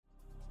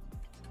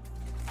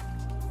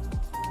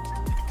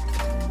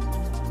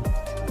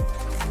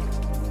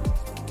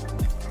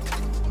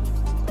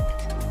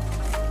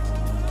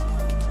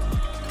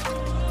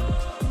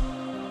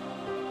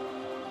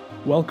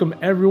Welcome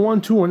everyone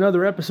to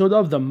another episode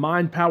of the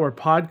Mind Power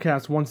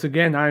Podcast. Once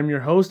again, I am your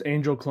host,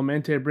 Angel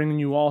Clemente, bringing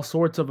you all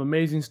sorts of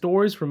amazing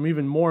stories from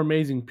even more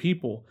amazing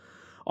people.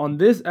 On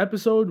this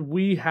episode,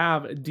 we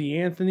have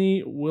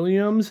DeAnthony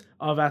Williams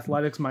of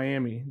Athletics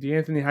Miami.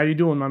 DeAnthony, how you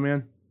doing, my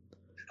man?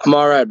 I'm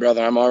all right,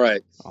 brother. I'm all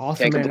right.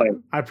 Awesome, Can't man.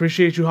 complain. I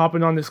appreciate you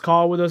hopping on this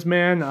call with us,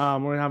 man.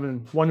 We're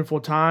having a wonderful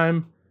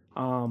time.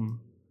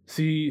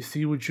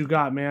 See what you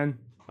got, man.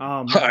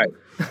 All right.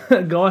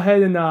 Go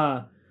ahead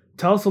and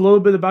tell us a little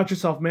bit about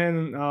yourself,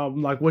 man.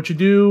 Like what you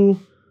do,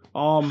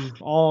 all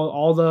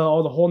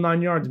the whole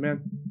 9 yards,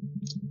 man.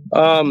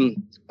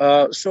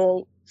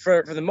 So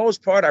for the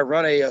most part, I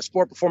run a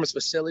sport performance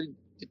facility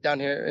down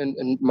here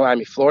in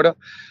Miami, Florida.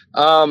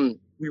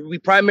 We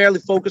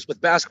primarily focus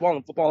with basketball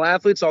and football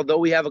athletes, although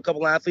we have a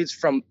couple athletes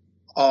from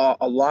a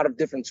lot of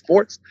different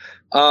sports.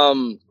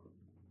 And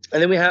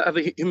then we have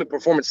a human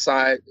performance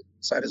side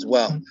as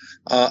well.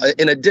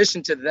 In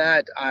addition to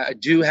that, I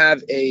do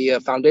have a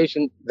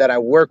foundation that I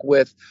work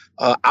with,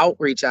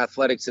 Outreach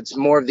Athletics. It's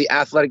more of the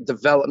athletic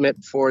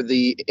development for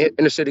the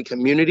inner city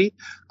community,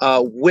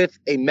 with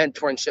a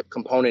mentorship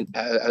component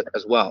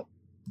as well.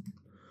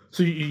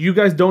 So you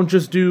guys don't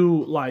just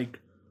do like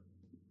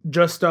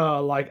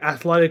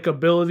athletic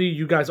ability.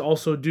 You guys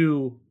also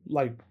do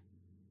like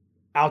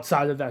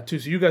outside of that too.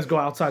 So you guys go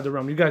outside the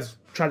realm. You guys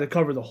try to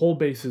cover the whole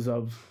bases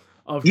of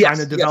trying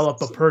to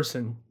develop a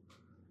person.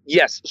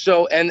 Yes.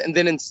 So, and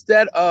then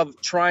instead of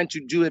trying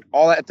to do it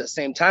all at the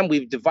same time,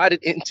 we've divided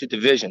it into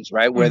divisions,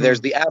 right? Where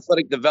there's the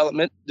athletic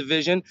development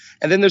division,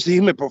 and then there's the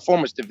human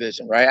performance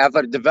division, right?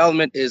 Athletic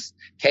development is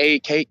K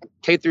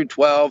through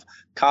 12,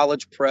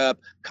 college prep,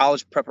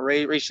 college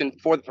preparation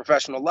for the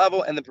professional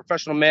level, and the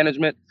professional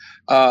management,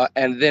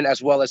 and then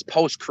as well as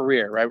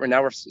post-career, right?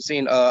 Now we're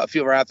seeing a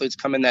few of our athletes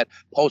come in that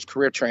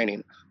post-career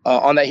training.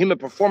 On that human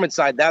performance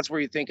side, that's where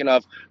you're thinking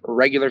of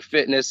regular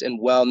fitness and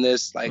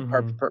wellness, like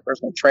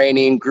personal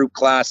training, group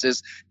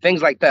classes,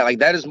 things like that. Like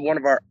that is one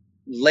of our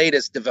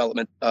latest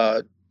development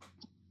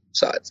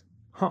sides.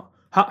 Huh.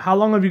 How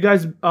long have you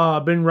guys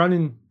been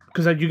running?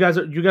 Because you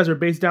guys are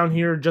based down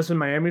here just in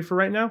Miami for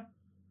right now?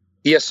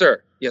 Yes,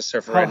 sir.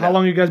 How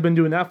long have you guys been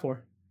doing that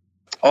for?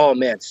 Oh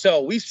man,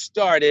 so we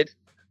started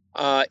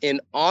in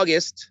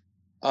August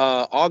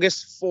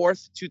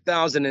 4th,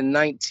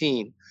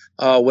 2019.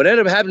 What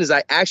ended up happening is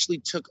I actually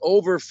took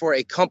over for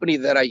a company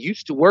that I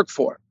used to work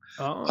for.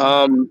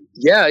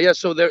 Yeah.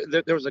 So there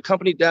was a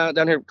company down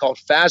here called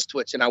Fast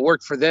Twitch, and I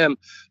worked for them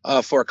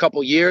for a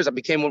couple years. I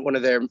became one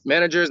of their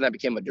managers, and I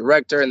became a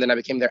director, and then I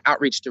became their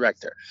outreach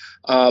director.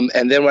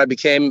 And then when I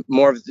became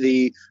more of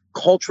the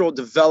cultural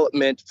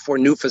development for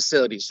new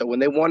facilities. So when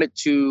they wanted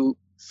to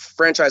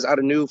franchise out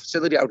a new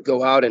facility, I would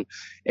go out and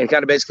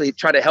kind of basically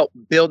try to help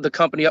build the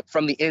company up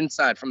from the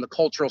inside, from the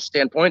cultural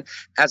standpoint,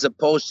 as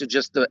opposed to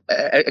just the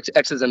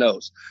X's and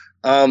O's.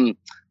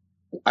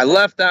 I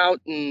left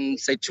out in,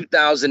 say,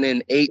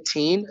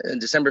 2018, in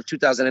December of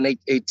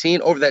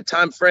 2018. Over that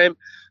time frame,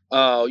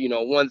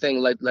 one thing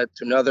led to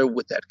another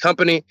with that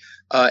company.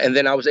 And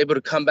then I was able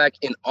to come back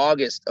in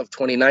August of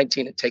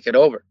 2019 and take it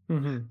over.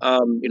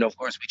 Of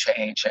course, we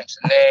changed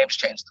the names,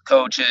 changed the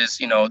coaches,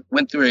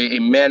 went through a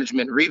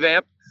management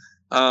revamp,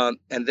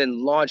 and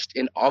then launched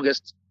in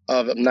August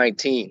of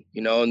 19,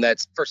 and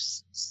that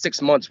first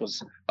 6 months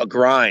was a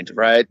grind,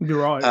 right?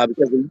 You're right.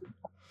 Because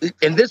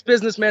in this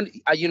business, man,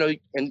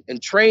 in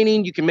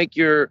training, you can make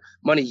your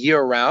money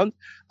year round.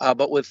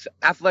 But with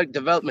athletic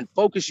development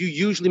focus, you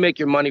usually make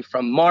your money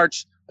from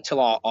March until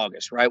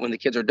August, right? When the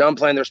kids are done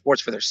playing their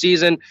sports for their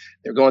season,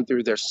 they're going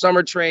through their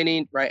summer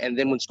training, right? And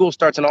then when school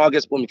starts in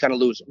August, boom, you kind of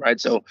lose them, right?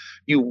 So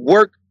you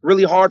work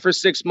really hard for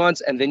 6 months,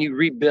 and then you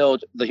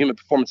rebuild the human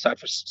performance side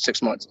for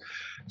 6 months.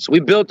 So we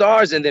built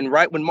ours, and then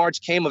right when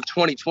March came of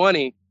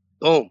 2020,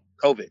 boom,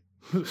 COVID.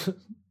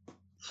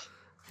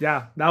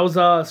 Yeah, that was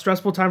a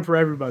stressful time for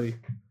everybody.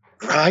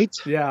 Right?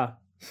 Yeah.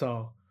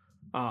 So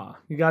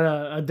you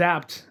gotta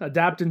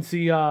adapt and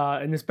see,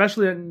 and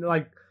especially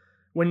like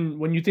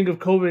when you think of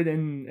COVID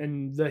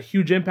and the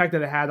huge impact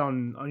that it had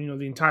on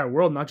the entire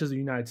world, not just the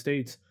United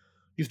States,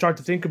 you start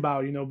to think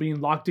about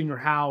being locked in your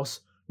house.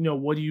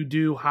 What do you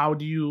do? How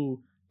do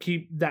you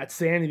keep that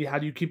sanity? How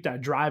do you keep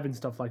that drive and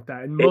stuff like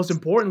that? And most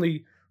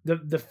importantly,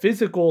 the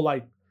physical,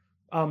 like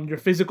your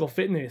physical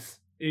fitness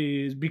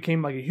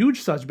became like a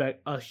huge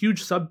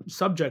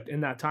subject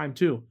in that time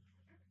too.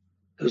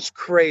 It was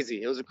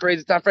crazy. It was a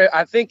crazy time frame.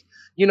 I think,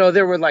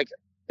 there were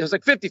it was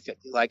like 50-50,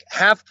 like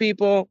half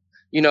people,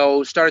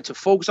 started to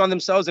focus on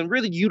themselves and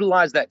really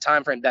utilize that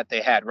time frame that they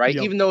had, right?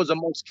 Yep. Even though it was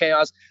amongst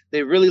chaos,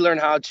 they really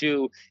learned how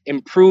to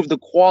improve the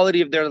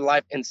quality of their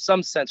life in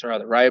some sense or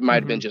other, right? It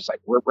might have been just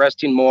like we're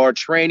resting more,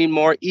 training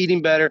more,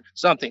 eating better,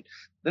 something.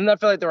 Then I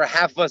felt like there were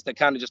half of us that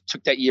kind of just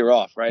took that year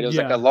off, right? It was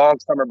like a long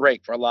summer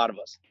break for a lot of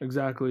us.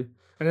 Exactly.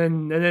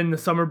 And then the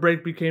summer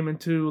break became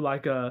into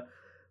like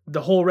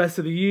the whole rest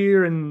of the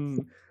year,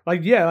 and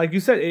like you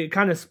said, it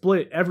kind of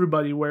split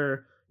everybody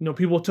where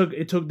people took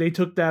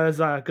that as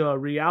like a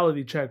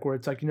reality check where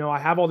it's like I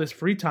have all this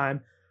free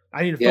time,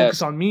 I need to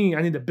focus on me,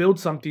 I need to build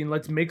something,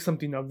 let's make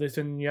something of this.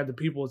 And you have the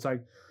people, it's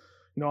like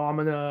I'm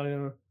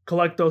gonna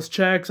collect those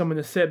checks. I'm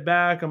gonna sit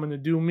back. I'm gonna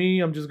do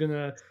me. I'm just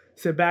gonna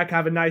sit back,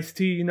 have a nice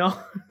tea,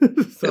 It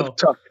was So a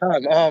tough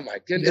time. Oh my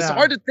goodness. It's yeah,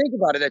 hard to think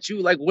about it that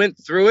you like went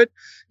through it,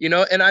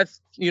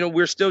 and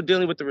we're still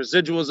dealing with the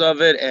residuals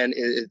of it. And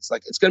it's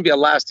like, it's going to be a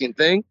lasting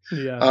thing.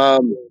 yeah,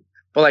 Um,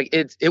 but like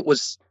it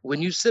was,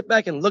 when you sit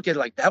back and look at it,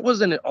 like that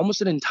was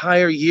almost an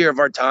entire year of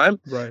our time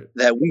right.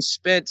 that we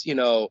spent,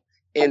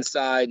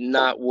 inside,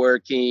 not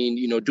working,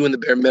 doing the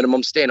bare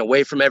minimum, staying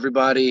away from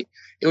everybody.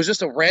 It was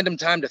just a random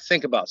time to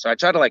think about. So I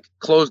try to like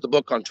close the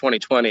book on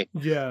 2020,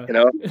 Yeah. you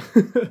know?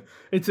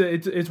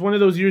 It's one of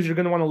those years you're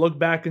gonna want to look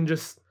back and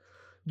just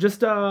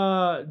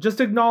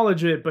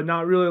acknowledge it, but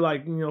not really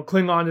like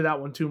cling on to that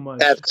one too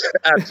much.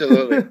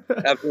 Absolutely.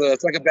 Absolutely.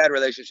 It's like a bad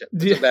relationship.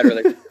 It's Yeah, a bad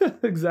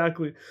relationship.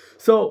 exactly.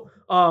 So,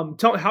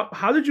 tell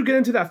how did you get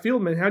into that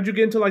field, man? How did you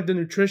get into like the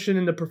nutrition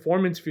and the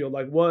performance field?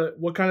 Like,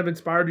 what kind of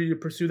inspired you to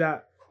pursue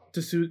that,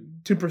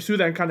 to pursue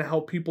that and kind of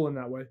help people in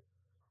that way?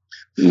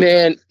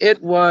 Man,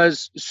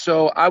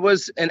 so I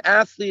was an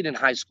athlete in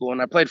high school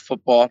and I played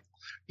football,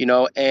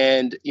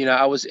 and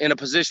I was in a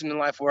position in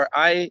life where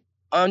I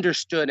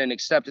understood and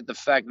accepted the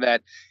fact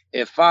that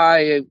if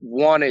I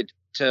wanted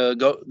to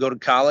go to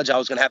college, I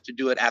was going to have to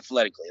do it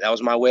athletically. That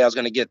was my way I was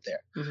going to get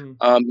there. Hmm.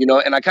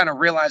 And I kind of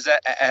realized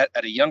that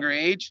at a younger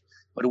age,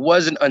 but it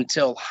wasn't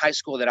until high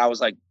school that I was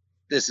like,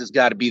 this has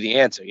got to be the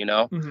answer,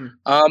 Hmm.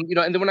 And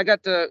then when I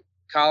got to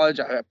college,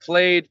 I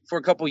played for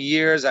a couple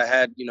years. I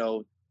had,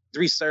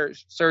 three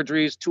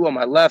surgeries, two on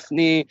my left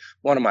knee,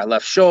 one on my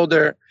left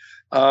shoulder.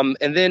 And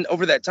then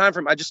over that time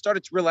frame, I just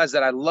started to realize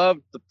that I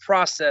loved the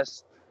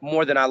process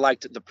more than I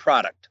liked the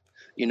product.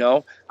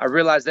 I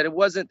realized that it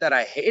wasn't that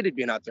I hated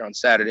being out there on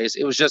Saturdays.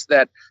 It was just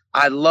that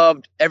I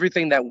loved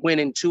everything that went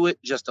into it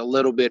just a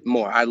little bit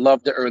more. I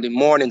loved the early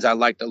mornings. I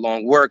liked the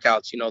long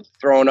workouts,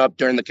 throwing up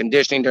during the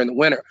conditioning during the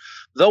winter.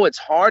 Though it's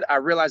hard, I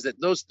realized that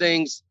those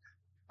things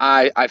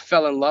I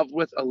fell in love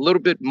with a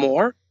little bit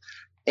more.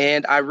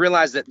 And I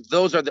realized that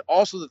those are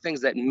also the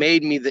things that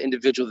made me the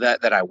individual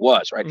that I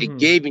was, right? It Hmm.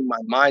 gave me my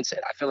mindset.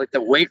 I feel like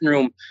the weight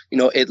room,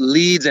 it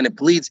leads and it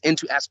bleeds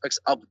into aspects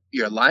of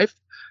your life.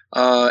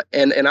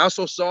 And I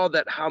also saw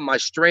that how my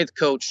strength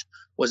coach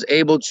was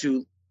able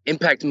to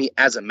impact me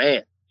as a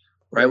man,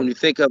 right? When Right. you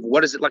think of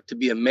what is it like to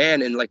be a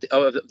man and like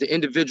the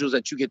individuals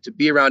that you get to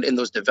be around in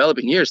those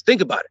developing years,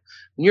 think about it.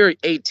 When you're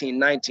 18,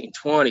 19,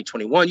 20,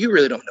 21, you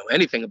really don't know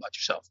anything about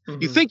yourself.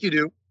 You Hmm. think you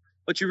do,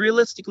 but you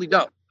realistically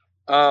don't.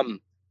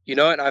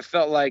 And I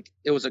felt like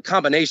it was a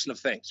combination of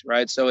things,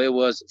 right? So it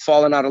was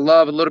falling out of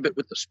love a little bit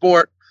with the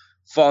sport,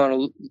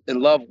 falling in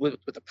love with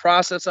the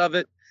process of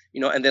it,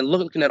 and then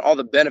looking at all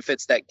the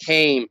benefits that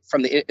came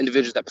from the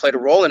individuals that played a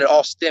role, and it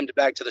all stemmed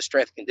back to the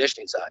strength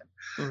conditioning side.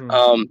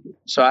 Hmm.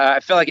 So I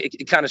felt like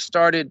it kind of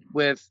started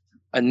with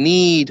a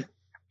need,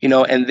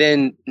 and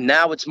then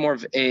now it's more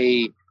of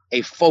a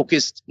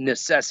focused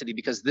necessity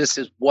because this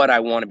is what I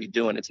want to be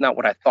doing. It's not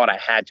what I thought I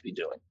had to be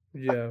doing.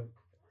 Yeah.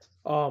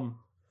 Um.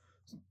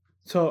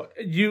 So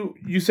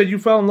you said you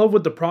fell in love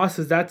with the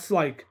process. That's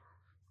like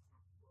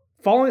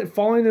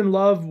falling in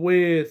love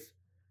with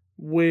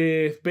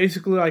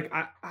basically like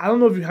I don't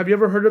know if you have you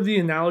ever heard of the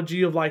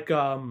analogy of like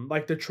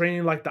the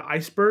training like the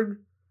iceberg.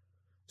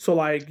 So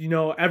like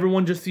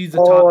everyone just sees the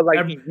Oh, top.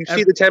 like you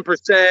see the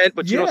 10%,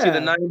 but you don't see the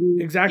Yeah,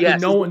 90. exactly.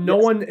 Yes, No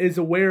yes. one is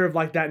aware of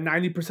like that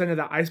 90% of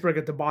the iceberg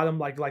at the bottom.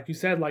 Like you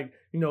said, like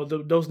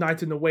those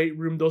nights in the weight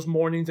room, those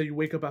mornings that you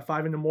wake up at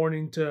 5 in the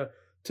morning to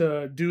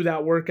do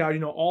that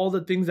workout. All the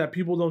things that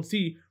people don't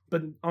see,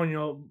 but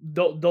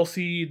they'll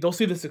see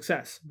the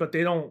success, but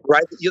they don't.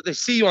 Right? They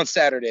see you on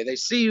Saturday. They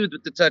see you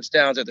with the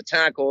touchdowns or the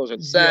tackles or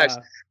the sacks.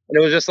 Yeah, And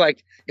it was just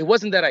like, it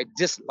wasn't that I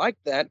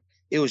disliked that.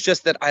 It was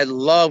just that I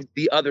loved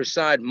the other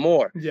side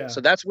more. yeah. So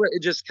that's where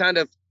it just kind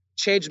of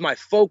changed my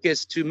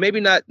focus to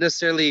maybe not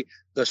necessarily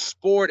the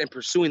sport and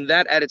pursuing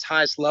that at its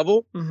highest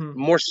level, Hmm.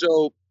 more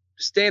so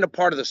staying a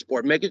part of the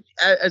sport. Make it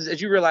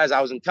as you realize,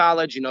 I was in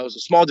college, it was a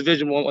small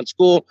Division I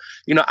school.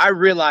 I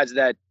realized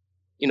that,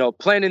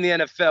 playing in the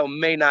NFL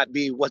may not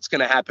be what's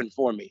going to happen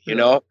for me,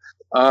 Yeah.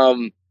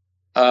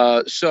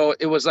 So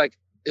it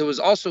was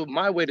also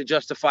my way to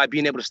justify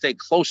being able to stay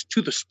close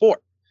to the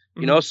sport.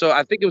 Hmm. So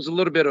I think it was a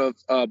little bit of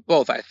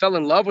both. I fell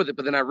in love with it,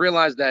 but then I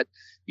realized that,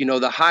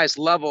 the highest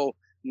level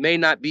may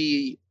not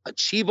be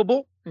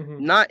achievable,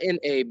 Hmm. not in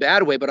a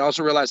bad way, but I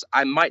also realized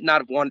I might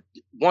not have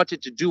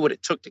wanted to do what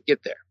it took to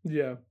get there.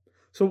 Yeah.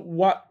 So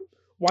why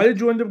did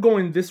you end up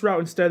going this route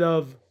instead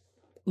of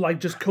like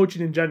just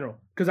coaching in general?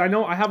 Because I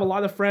know I have a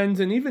lot of friends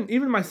and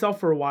even myself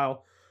for a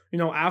while.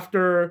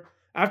 After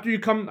you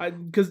come,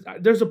 because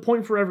there's a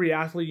point for every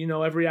athlete.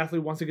 Every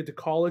athlete wants to get to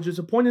college. There's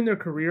a point in their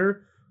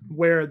career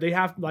where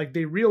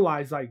they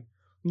realize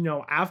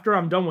after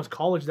I'm done with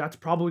college, that's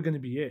probably going to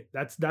be it.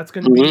 That's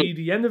going to Mhm. be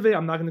the end of it.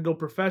 I'm not going to go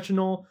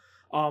professional.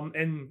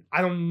 And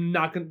I'm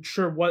not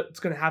sure what's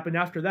going to happen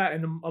after that.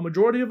 And a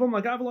majority of them,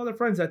 like I have a lot of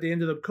friends that they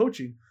ended up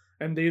coaching,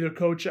 and they either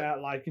coach at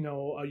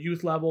a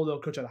youth level, they'll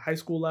coach at a high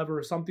school level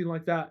or something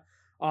like that.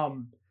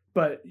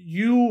 But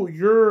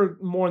you're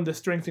more in the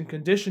strength and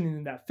conditioning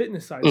and that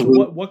fitness side. So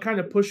Mhm. what kind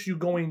of pushed you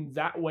going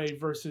that way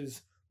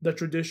versus the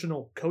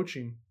traditional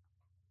coaching?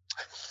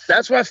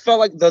 That's why I felt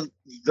like the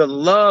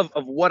love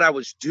of what I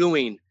was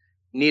doing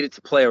needed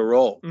to play a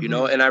role, you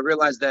know? And I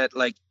realized that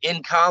like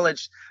in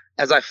college,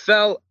 as I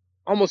fell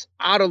almost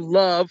out of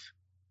love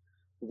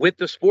with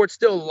the sport,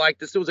 still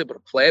was able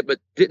to play it, but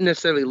didn't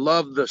necessarily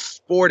love the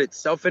sport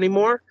itself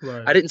anymore.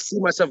 Right. I didn't see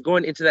myself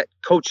going into that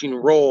coaching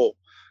role.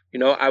 You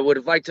know, I would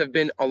have liked to have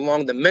been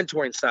along the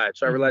mentoring side.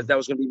 So I realized that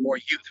was going to be more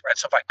youth, right?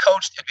 So if I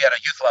coached, it'd be at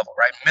a youth level,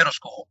 right? Middle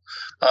school,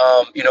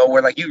 you know,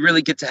 where like you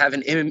really get to have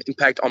an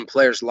impact on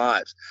players'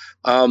 lives.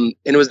 And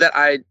it was that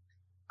I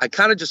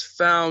kind of just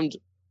found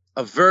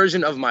a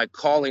version of my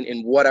calling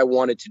in what I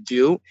wanted to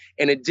do.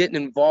 And it didn't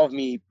involve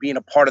me being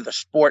a part of the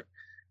sport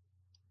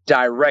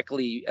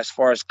directly as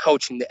far as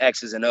coaching the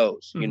X's and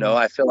O's. You know,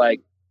 I feel like,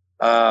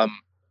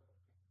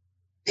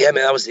 yeah,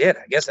 man, that was it.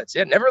 I guess that's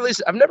it.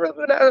 I've never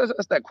been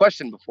asked that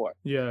question before.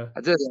 Yeah.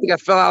 I just think I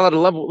fell out of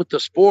level with the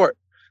sport,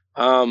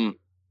 and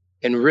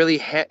really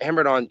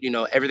hammered on, you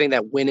know, everything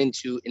that went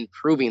into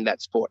improving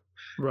that sport.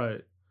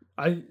 Right.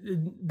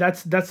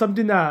 That's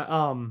something that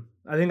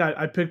I think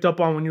I picked up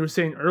on when you were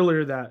saying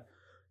earlier that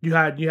you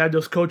had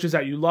those coaches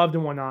that you loved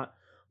and whatnot,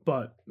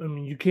 but I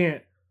mean you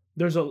can't.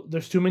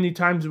 There's too many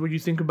times where you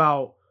think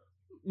about,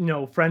 you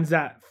know, friends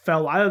that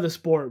fell out of the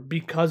sport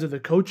because of the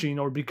coaching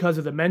or because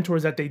of the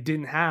mentors that they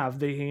didn't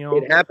have.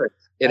 It happens.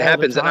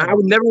 And I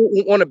would never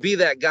want to be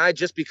that guy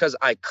just because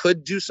I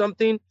could do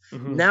something.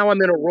 Now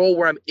I'm in a role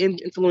where I'm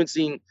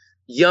influencing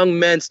young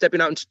men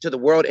stepping out into the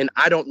world, and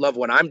I don't love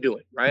what I'm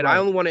doing, right? I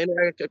only want to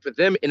interact with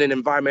them in an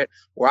environment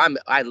where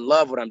I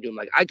love what I'm doing.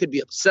 Like I could be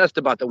obsessed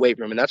about the weight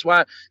room. And that's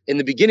why in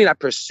the beginning I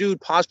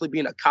pursued possibly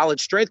being a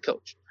college strength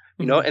coach,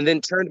 you know, and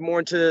then turned more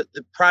into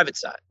the private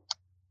side.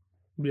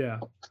 Yeah.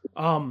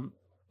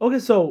 Okay,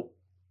 so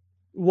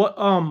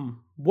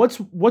what's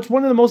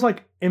one of the most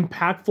like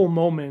impactful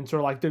moments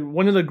or like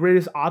one of the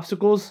greatest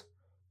obstacles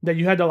that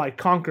you had to like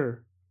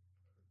conquer,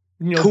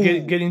 you know,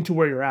 getting to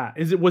where you're at?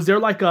 Was there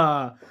like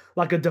a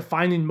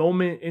defining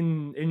moment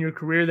in your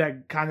career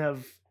that kind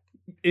of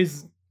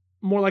is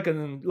more like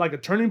a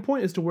turning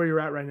point as to where you're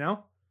at right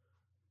now?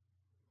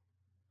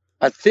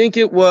 I think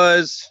it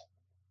was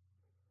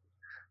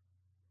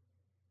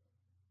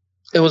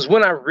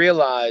when I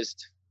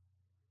realized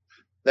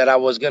that I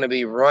was going to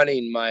be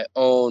running my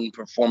own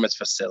performance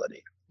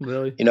facility.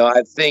 Really? You know,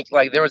 I think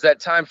like there was that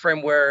time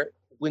frame where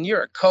when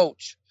you're a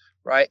coach,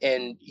 right,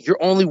 and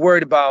you're only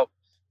worried about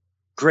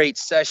great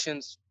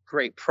sessions,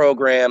 great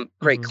program,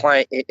 great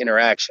client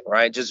interaction,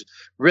 right? Just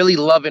really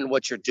loving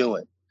what you're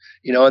doing,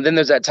 you know. And then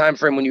there's that time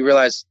frame when you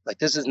realize like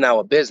this is now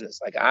a business.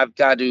 Like I've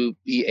got to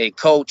be a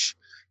coach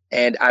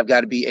and I've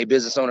got to be a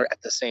business owner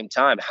at the same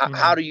time.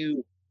 How do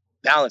you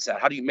balance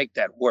that? How do you make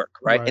that work,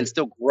 right? And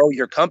still grow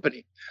your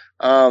company?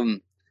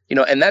 You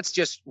know, and that's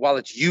just while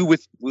it's you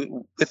with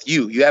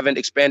you. You haven't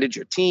expanded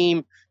your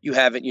team. You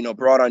haven't, you know,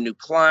 brought on new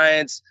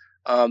clients.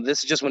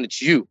 This is just when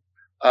it's you.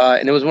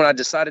 And it was when I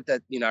decided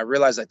that, you know, I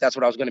realized that that's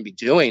what I was going to be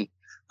doing.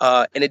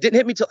 And it didn't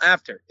hit me till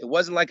after. It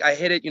wasn't like I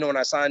hit it, you know, when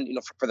I signed, you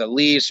know, for the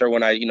lease or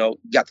when I, you know,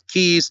 got the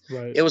keys.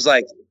 Right. It was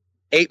like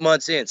 8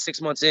 months in,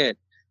 6 months in.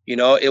 You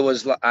know, it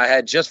was I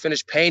had just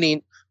finished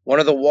painting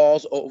one of the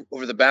walls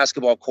over the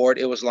basketball court.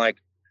 It was like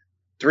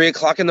 3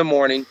 o'clock in the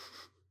morning.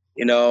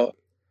 You know,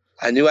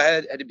 I knew I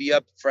had to be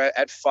up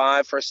at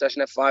 5 for a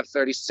session at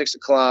 5:30, 6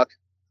 o'clock.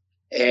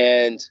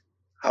 And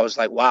I was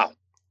like, wow,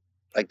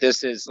 like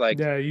this is like.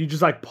 Yeah, you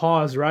just like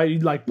pause, right? You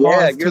like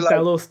pause, took that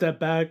little step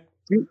back.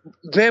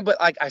 Man, but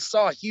like I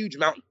saw a huge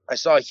mountain. I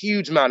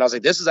was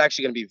like, this is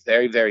actually going to be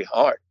very, very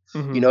hard.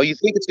 You know, you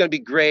think it's going to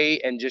be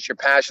great and just your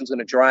passion's going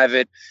to drive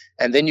it.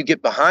 And then you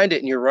get behind it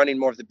and you're running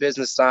more of the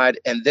business side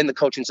and then the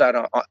coaching side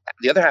on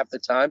the other half of the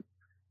time.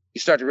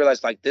 You start to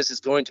realize like this is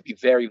going to be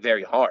very,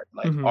 very hard.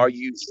 Like, are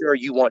you sure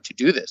you want to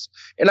do this?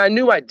 And I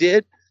knew I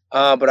did,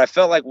 but I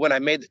felt like when I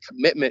made the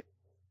commitment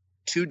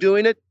to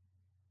doing it,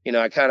 you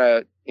know, I kind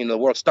of, you know, the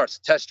world starts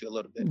to test you a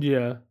little bit.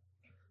 Yeah.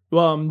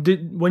 Well,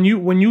 when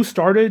you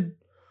started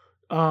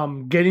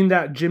getting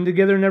that gym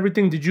together and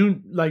everything, did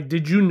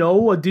you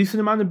know a decent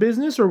amount of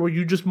business, or were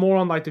you just more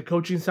on like the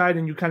coaching side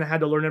and you kind of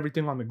had to learn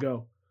everything on the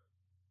go?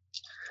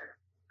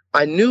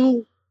 I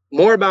knew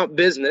more about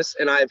business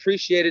and I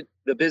appreciated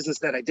the business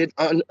that I did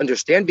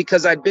understand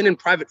because I'd been in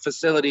private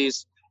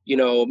facilities, you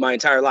know, my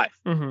entire life,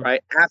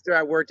 right? After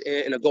I worked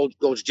in a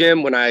Gold's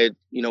Gym, when I,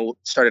 you know,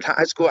 started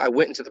high school, I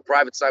went into the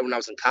private side when I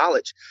was in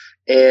college.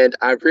 And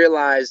I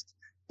realized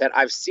that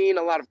I've seen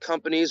a lot of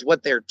companies,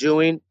 what they're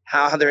doing,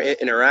 how they're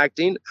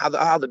interacting,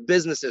 how the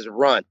business is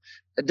run.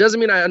 It doesn't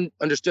mean I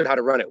understood how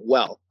to run it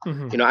well.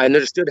 You know, I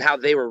understood how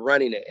they were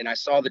running it and I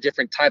saw the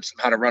different types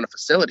of how to run a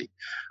facility.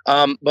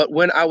 But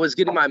when I was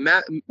getting my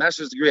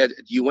master's degree at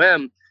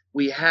UM,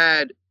 we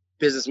had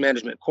business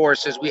management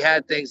courses. We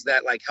had things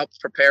that like helped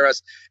prepare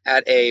us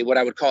at what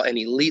I would call an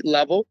elite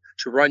level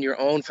to run your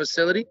own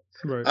facility.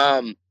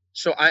 Right.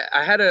 So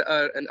I had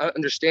an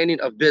understanding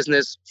of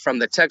business from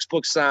the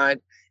textbook side,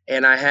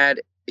 and I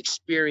had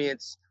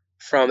experience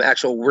from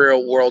actual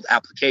real world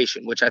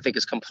application, which I think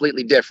is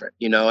completely different.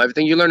 You know,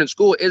 everything you learn in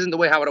school isn't the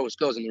way how it always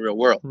goes in the real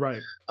world.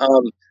 Right.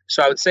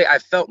 So I would say I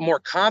felt more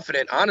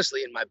confident,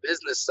 honestly, in my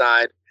business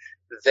side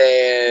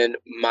than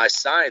my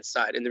science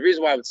side. And the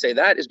reason why I would say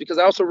that is because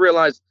I also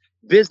realized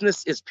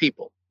business is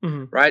people,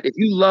 right? If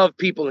you love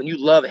people and you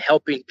love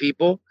helping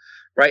people,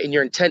 right, and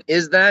your intent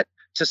is that,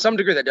 to some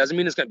degree, that doesn't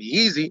mean it's going to be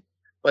easy,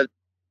 but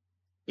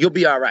you'll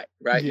be all right,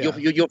 right? Yeah.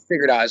 You'll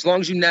figure it out. As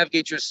long as you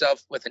navigate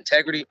yourself with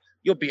integrity,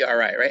 you'll be all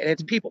right, right? And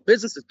it's people.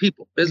 Business is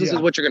people. Business is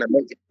what you're going to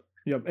make it.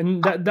 Yep.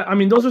 And that I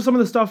mean, those are some of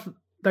the stuff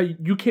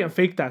that you can't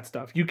fake that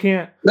stuff. You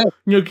can't, No.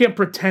 you can't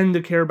pretend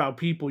to care about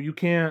people. You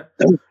can't,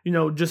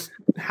 just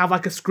have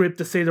like a script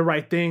to say the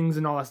right things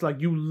and all that.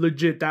 Like you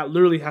that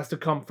literally has to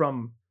come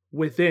from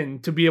within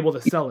to be able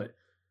to sell it.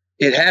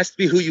 It has to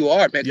be who you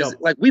are, man. Because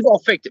like we've all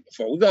faked it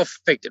before. We've all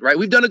faked it, right?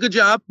 We've done a good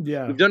job.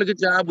 Yeah. We've done a good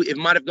job. It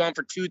might have gone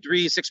for 2,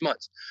 3, 6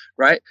 months,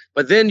 right?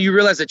 But then you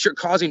realize that you're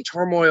causing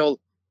turmoil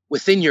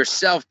within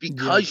yourself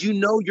because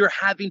you're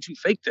having to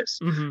fake this,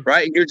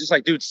 right? And you're just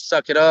like, dude,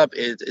 suck it up.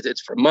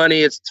 It's for money.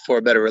 It's for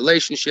a better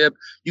relationship.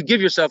 You give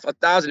yourself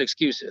 1,000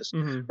 excuses,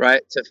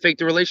 right, to fake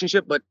the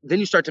relationship. But then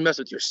you start to mess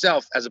with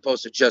yourself as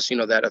opposed to just,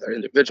 that other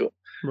individual.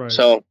 Right.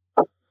 So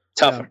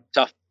tough.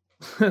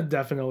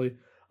 Definitely.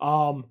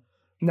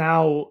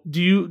 Now,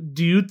 do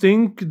you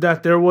think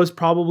that there was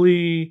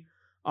probably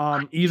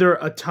either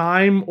a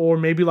time or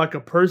maybe like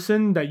a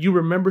person that you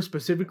remember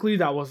specifically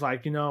that was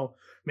like,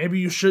 maybe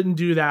you shouldn't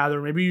do that,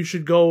 or maybe you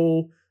should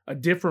go a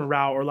different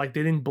route, or like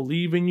they didn't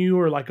believe in you,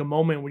 or like a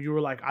moment where you were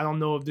like, I don't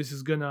know if this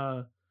is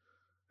gonna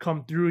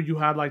come through. You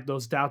had like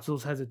those doubts,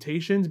 those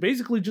hesitations,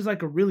 basically just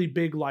like a really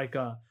big like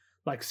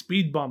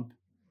speed bump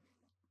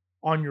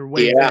on your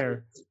way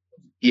there.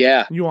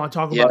 Yeah. You want to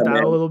talk about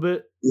that a little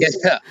bit?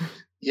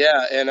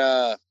 Yeah.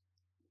 And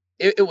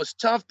it was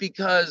tough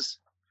because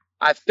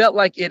I felt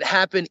like it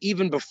happened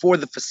even before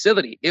the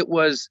facility. It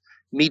was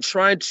me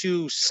trying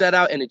to set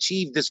out and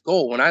achieve this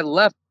goal. When I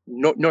left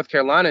North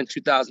Carolina in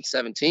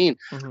 2017,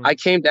 I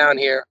came down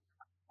here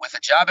with a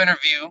job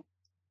interview,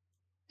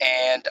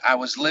 and I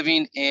was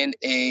living in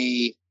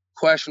a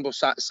questionable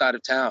side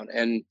of town.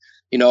 And,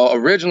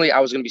 originally I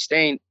was going to be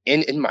staying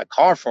in my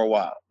car for a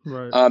while,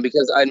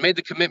 because I'd made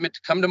the commitment to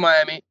come to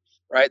Miami,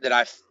 right?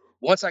 That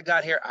once I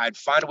got here, I'd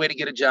find a way to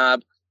get a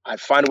job. I'd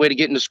find a way to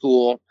get into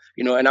school,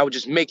 and I would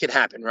just make it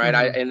happen, right?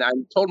 I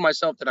told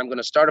myself that I'm going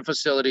to start a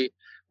facility,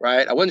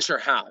 right? I wasn't sure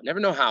how, never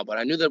know how, but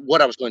I knew that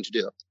what I was going to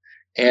do.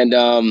 And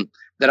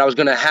that I was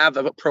going to have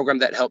a program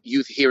that helped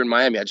youth here in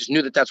Miami. I just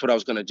knew that that's what I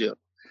was going to do.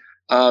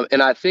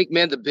 And I think,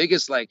 man, the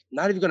biggest, like,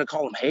 not even going to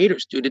call them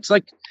haters, dude. It's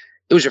like,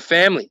 it was your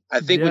family. I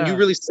think when you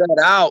really set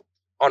out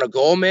on a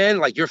goal, man,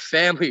 like your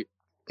family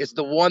is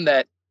the one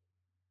that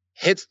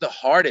hits the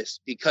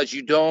hardest because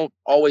you don't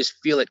always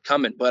feel it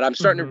coming. But I'm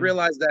starting to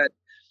realize that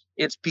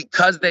it's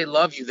because they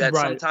love you that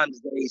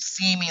sometimes they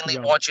seemingly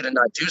want you to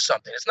not do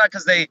something. It's not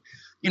because they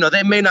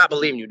may not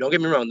believe in you. Don't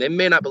get me wrong. They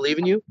may not believe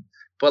in you,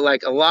 but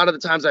like a lot of the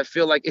times I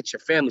feel like it's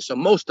your family. So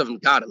most of them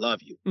gotta love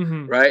you,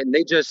 right? And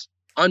they just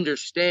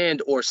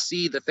understand or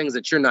see the things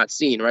that you're not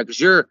seeing, right? Because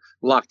you're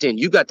locked in.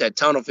 You got that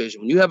tunnel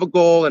vision. When you have a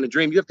goal and a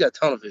dream, you have got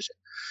tunnel vision.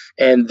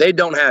 And they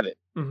don't have it,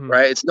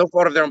 right? It's no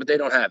fault of their own, but they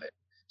don't have it.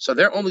 So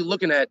they're only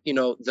looking at,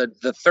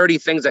 the 30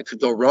 things that could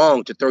go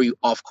wrong to throw you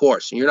off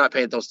course. And you're not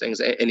paying those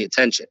things any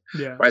attention,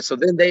 right? So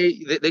then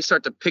they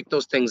start to pick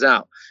those things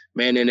out,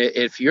 man. And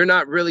if you're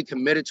not really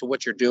committed to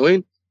what you're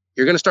doing,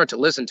 you're going to start to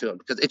listen to them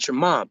because it's your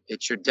mom,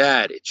 it's your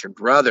dad, it's your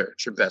brother,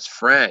 it's your best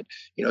friend,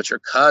 it's your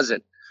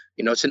cousin,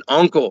 it's an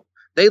uncle.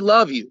 They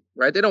love you,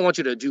 right? They don't want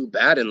you to do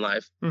bad in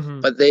life,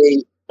 but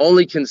they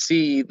only can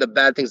see the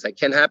bad things that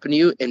can happen to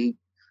you and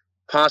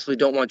possibly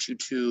don't want you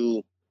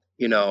to,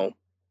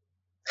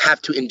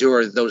 have to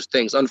endure those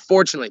things,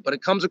 unfortunately. But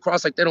it comes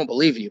across like they don't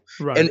believe you.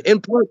 Right. And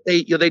in part,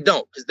 they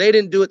don't, because they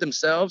didn't do it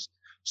themselves.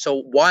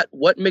 So what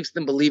makes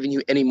them believe in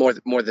you any more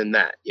than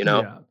that,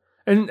 Yeah.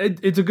 And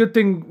it's a good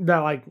thing that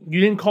like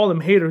you didn't call them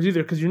haters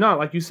either, because you're not,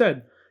 like you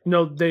said,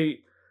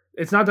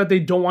 it's not that they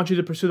don't want you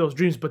to pursue those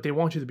dreams, but they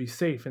want you to be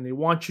safe, and they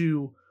want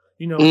you,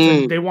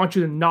 they want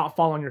you to not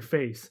fall on your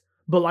face.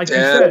 But like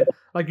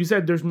you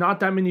said, there's not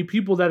that many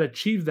people that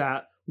achieve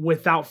that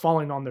without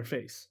falling on their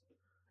face.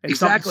 And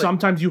exactly.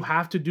 Sometimes you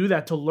have to do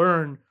that to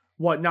learn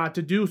what not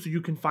to do so you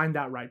can find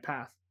that right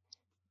path.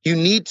 You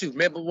need to,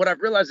 man. But what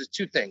I've realized is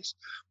two things.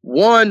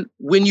 One,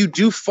 when you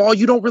do fall,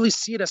 you don't really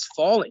see it as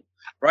falling,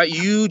 right?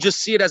 You just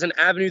see it as an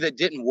avenue that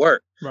didn't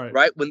work,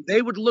 right? When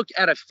they would look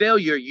at a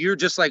failure, you're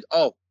just like,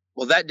 oh,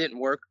 well, that didn't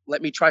work.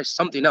 Let me try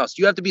something else.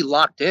 You have to be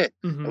locked in.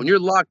 When you're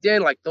locked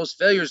in, like those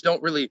failures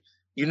don't really,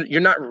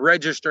 you're not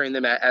registering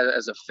them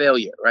as a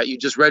failure, right? You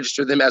just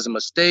register them as a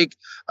mistake,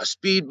 a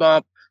speed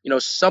bump,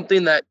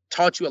 something that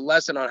taught you a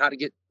lesson on how to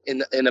get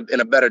in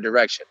a better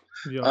direction.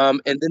 Yeah.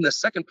 And then the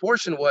second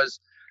portion was,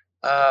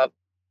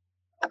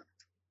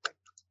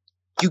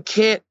 you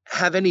can't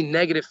have any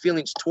negative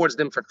feelings towards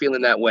them for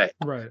feeling that way.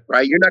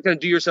 Right. You're not going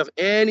to do yourself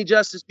any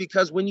justice,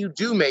 because when you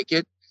do make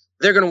it,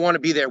 they're going to want to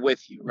be there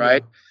with you.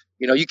 Right.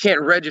 You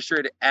can't register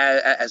it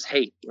as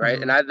hate, right?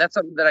 Mm-hmm. And that's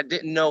something that I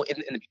didn't know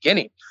in the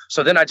beginning.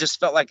 So then I just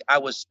felt like I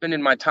was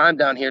spending my time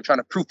down here trying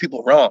to prove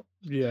people wrong,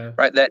 Yeah.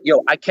 right? That,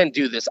 I can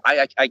do this.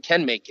 I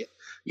can make it.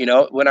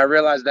 When I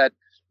realized that,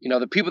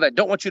 the people that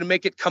don't want you to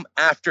make it come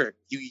after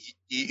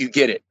you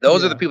get it.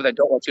 Those are the people that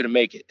don't want you to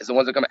make it. It's the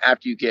ones that come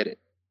after you get it.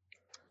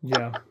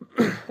 Yeah.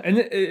 And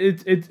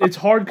it's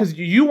hard because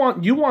you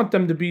want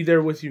them to be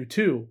there with you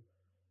too.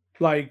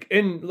 Like,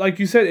 and like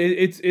you said,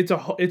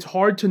 it's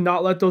hard to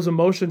not let those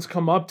emotions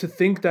come up, to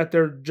think that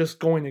they're just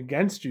going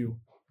against you.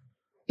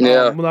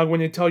 Yeah. Like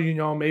when they tell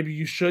you, maybe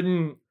you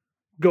shouldn't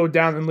go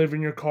down and live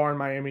in your car in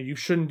Miami. You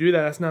shouldn't do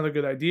that. That's not a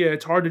good idea.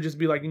 It's hard to just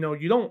be like, you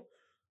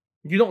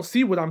don't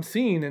see what I'm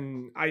seeing,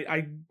 and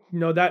I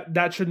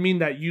that should mean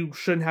that you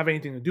shouldn't have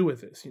anything to do with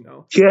this.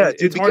 Yeah,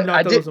 it's hard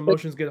not to let those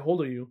emotions get a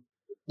hold of you.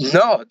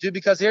 No, dude,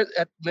 because here,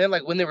 man,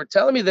 like when they were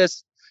telling me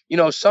this,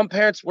 some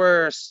parents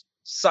were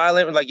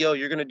silent and like, yo,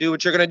 you're gonna do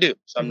what you're gonna do,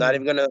 so I'm not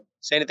even gonna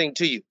say anything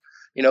to you,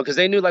 because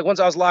they knew, like, once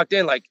I was locked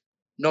in, like,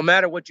 no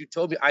matter what you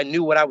told me, I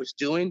knew what I was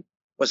doing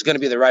was going to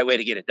be the right way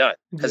to get it done,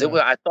 because I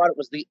thought it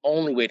was the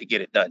only way to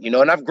get it done,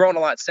 and I've grown a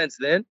lot since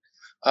then.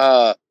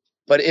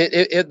 But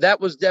that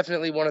was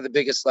definitely one of the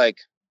biggest, like,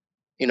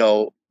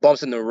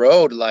 bumps in the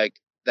road, like,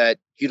 that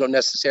you don't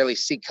necessarily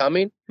see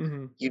coming.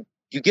 Mm-hmm.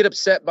 You get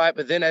upset by it,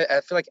 but then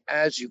I feel like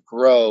as you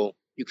grow,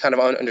 you kind of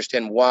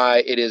understand why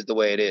it is the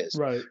way it is.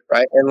 Right.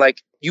 And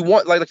like you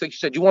want, like you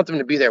said, you want them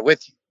to be there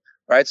with you.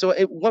 Right. So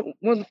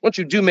once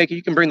you do make it,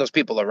 you can bring those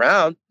people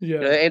around.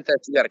 Yeah. It ain't that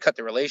you got to cut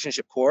the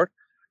relationship cord.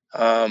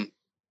 But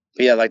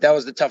yeah, like that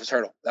was the toughest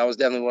hurdle. That was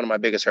definitely one of my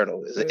biggest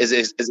hurdles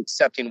is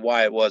accepting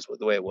why it was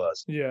the way it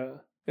was. Yeah.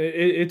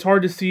 It's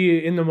hard to see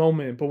in the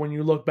moment, but when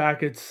you look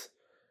back, it's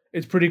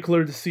pretty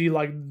clear to see,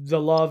 like, the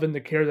love and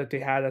the care that they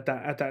had at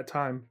that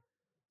time.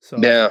 So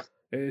yeah,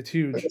 it's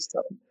huge.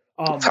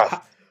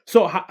 Tough.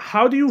 So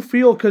how do you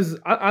feel? Because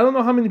I don't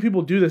know how many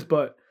people do this,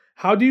 but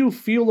how do you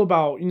feel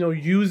about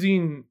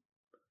using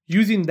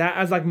that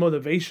as, like,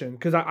 motivation?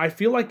 Because I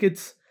feel like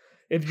it's,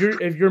 if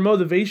your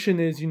motivation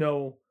is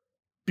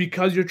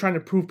because you're trying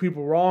to prove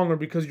people wrong, or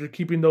because you're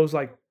keeping those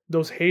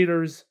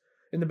haters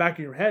in the back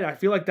of your head, I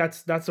feel like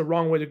that's the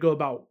wrong way to go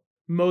about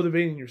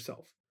motivating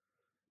yourself.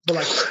 But,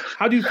 like,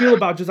 how do you feel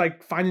about just,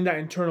 like, finding that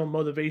internal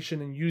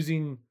motivation and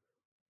using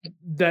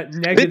that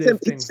negative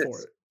thing for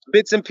it?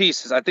 Bits and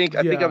pieces. I think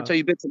I would tell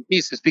you bits and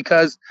pieces,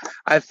 because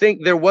I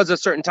think there was a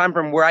certain time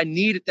frame where I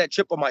needed that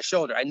chip on my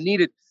shoulder. I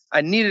needed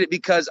it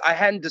because I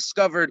hadn't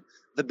discovered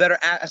the better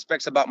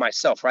aspects about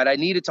myself, right? I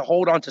needed to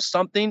hold on to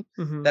something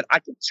that I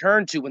could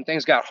turn to when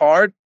things got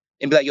hard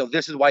and be like, yo,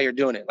 this is why you're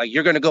doing it. Like,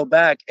 you're going to go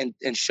back and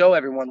show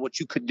everyone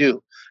what you could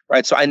do,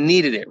 right? So I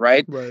needed it,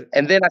 right?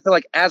 And then I feel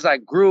like as I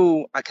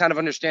grew, I kind of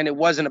understand it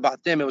wasn't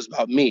about them, it was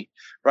about me,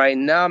 right?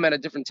 And now I'm at a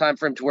different time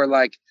frame to where,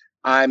 like,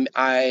 I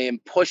am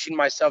pushing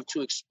myself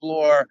to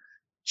explore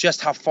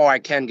just how far I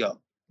can go.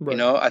 Right.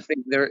 I think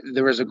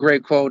there was a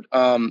great quote.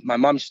 My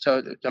mom used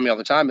to tell me all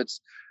the time. It's,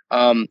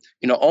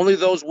 only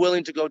those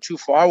willing to go too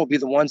far will be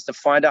the ones to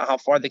find out how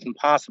far they can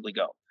possibly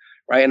go.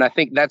 Right. And I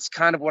think that's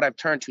kind of what I've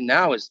turned to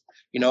now is,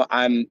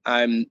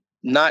 I'm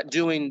not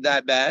doing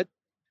that bad.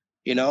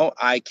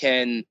 I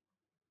can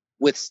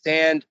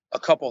withstand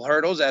a couple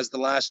hurdles, as the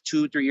last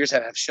 2-3 years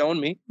have shown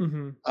me.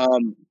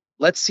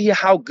 Let's see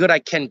how good I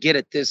can get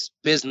at this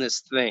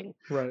business thing.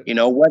 Right.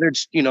 Whether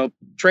it's,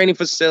 training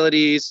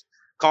facilities,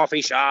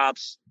 coffee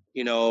shops,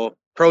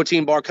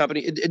 protein bar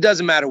company, it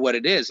doesn't matter what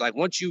it is. Like,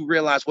 once you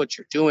realize what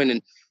you're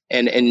doing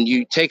and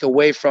you take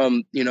away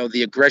from,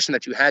 the aggression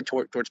that you had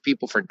towards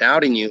people for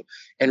doubting you,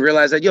 and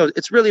realize that,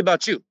 it's really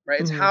about you,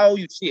 right? It's how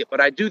you see it.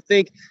 But I do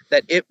think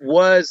that it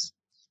was,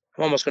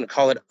 I'm almost going to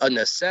call it a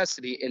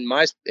necessity in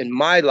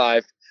my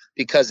life,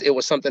 because it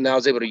was something that I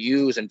was able to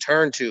use and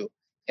turn to.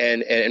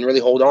 And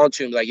really hold on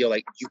to him, like,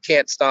 like, you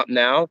can't stop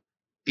now,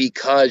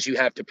 because you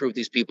have to prove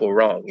these people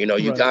wrong.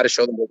 You got to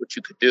show them what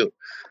you could do.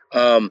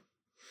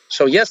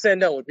 So yes and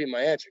no would be my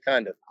answer,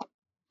 kind of.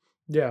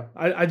 Yeah,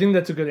 I think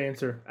that's a good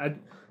answer.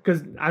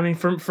 Because I mean,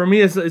 for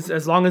me, it's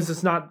as long as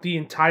it's not the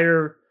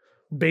entire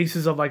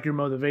basis of, like, your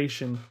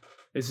motivation,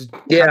 it's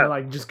kind of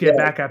like just get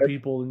back at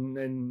people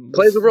and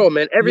plays a role,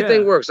 man.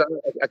 Everything works.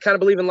 I kind of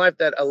believe in life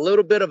that a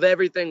little bit of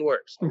everything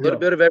works. A little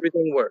bit of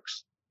everything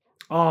works.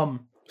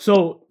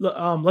 So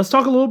let's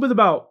talk a little bit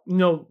about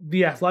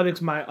the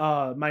athletics,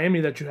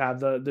 Miami, that you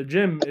have, the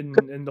gym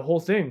and the whole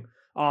thing.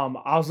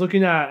 I was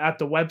looking at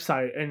the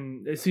website,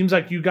 and it seems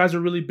like you guys are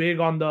really big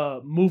on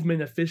the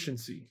movement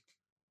efficiency.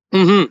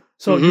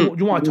 So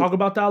you want to talk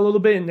about that a little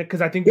bit, and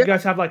because I think you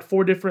guys have, like,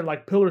 4 different,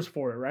 like, pillars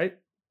for it, right?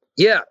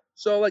 Yeah.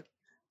 So, like,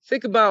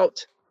 think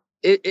about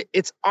it.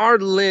 It's our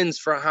lens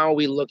for how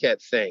we look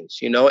at things,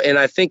 and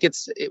I think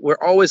we're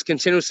always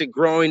continuously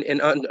growing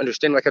and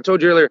understanding. Like I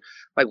told you earlier,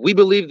 like, we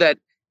believe that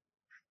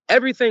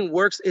everything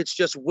works. It's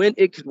just when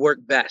it could work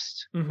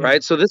best,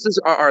 right? So this is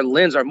our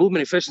lens. Our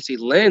movement efficiency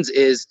lens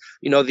is,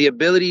 the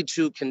ability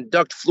to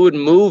conduct fluid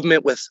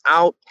movement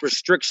without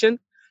restriction,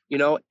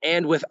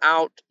 and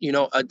without,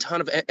 a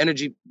ton of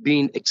energy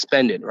being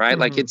expended, right?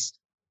 Like, it's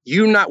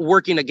you not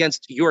working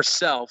against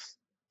yourself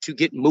to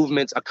get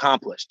movements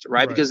accomplished, right?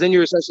 Right. Because then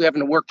you're essentially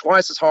having to work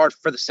twice as hard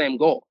for the same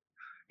goal.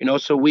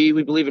 So we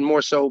believe in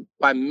more so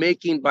by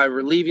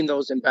relieving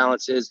those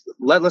imbalances,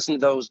 lessen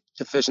those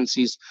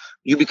deficiencies,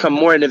 you become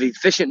more of an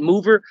efficient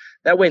mover.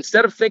 That way,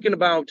 instead of thinking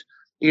about,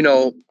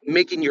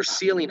 making your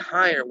ceiling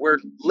higher, we're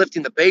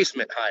lifting the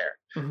basement higher,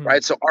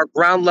 right? So our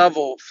ground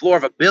level floor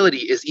of ability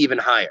is even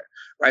higher,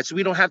 right? So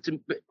we don't have to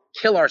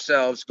kill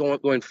ourselves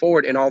going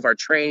forward in all of our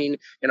training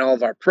and all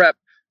of our prep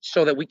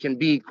so that we can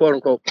be, quote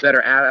unquote,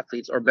 better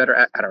athletes or better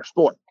at our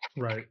sport.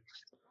 Right.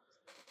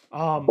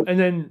 And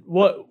then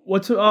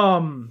what's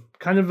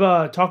kind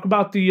of talk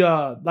about the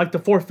like the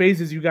 4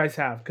 phases you guys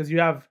have, because you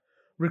have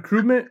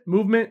recruitment,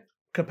 movement,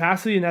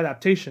 capacity, and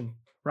adaptation,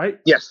 right?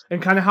 Yes.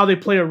 And kind of how they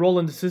play a role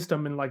in the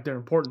system and like their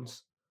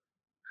importance.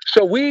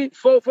 So we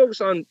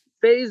focus on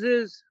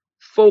phases,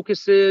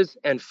 focuses,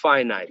 and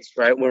finites,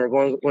 right? When we're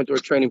going through a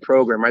training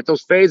program, right?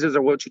 Those phases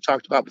are what you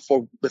talked about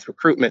before with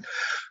recruitment.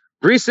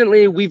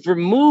 Recently, we've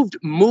removed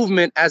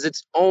movement as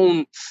its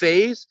own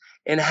phase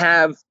and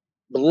have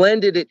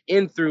blended it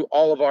in through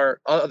all of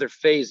our other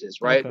phases,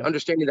 right? Okay.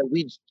 Understanding that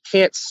we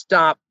can't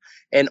stop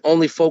and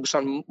only focus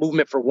on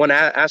movement for one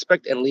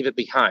aspect and leave it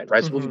behind,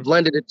 right? So we've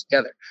blended it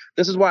together.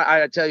 This is why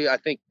I tell you, I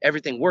think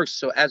everything works.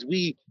 So as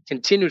we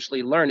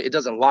continuously learn, it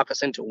doesn't lock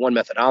us into one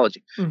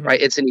methodology,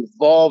 right? It's an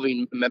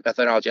evolving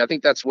methodology. I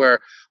think that's where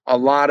a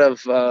lot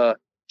of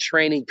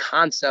training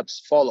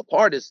concepts fall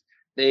apart, is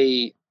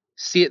they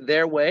see it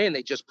their way and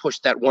they just push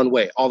that one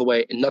way all the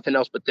way and nothing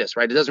else but this,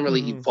 right? It doesn't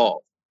really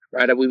evolve,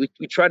 right? We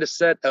try to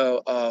set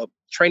a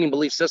training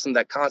belief system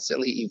that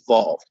constantly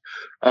evolved.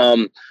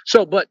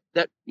 But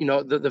that,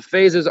 the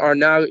phases are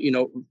now,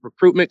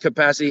 recruitment,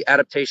 capacity,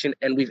 adaptation,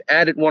 and we've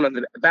added one on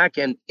the back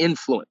end,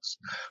 influence.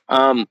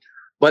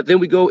 But then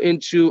we go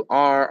into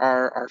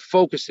our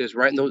focuses,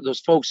 right? And those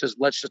focuses,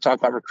 let's just talk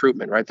about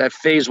recruitment, right? That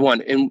phase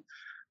 1. And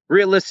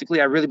realistically,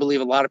 I really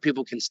believe a lot of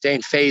people can stay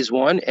in phase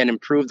 1 and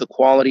improve the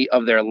quality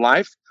of their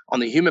life on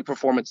the human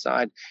performance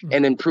side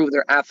and improve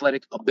their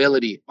athletic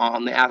ability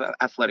on the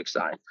athletic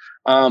side.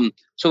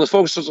 So the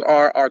focuses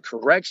are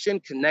correction,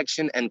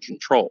 connection, and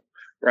control,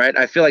 right?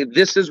 I feel like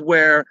this is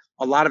where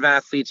a lot of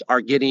athletes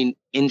are getting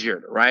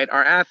injured, right?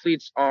 Our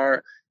athletes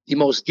are the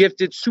most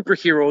gifted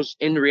superheroes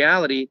in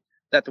reality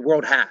that the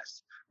world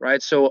has,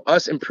 right? So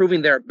us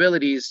improving their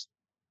abilities,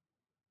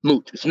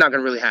 moot. It's not going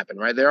to really happen,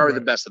 right? They're already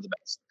the best of the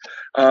best.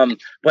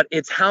 But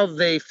it's how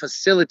they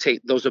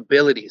facilitate those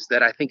abilities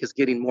that I think is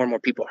getting more and more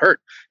people hurt,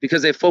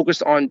 because they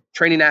focus on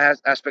training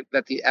aspect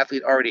that the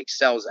athlete already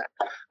excels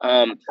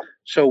at.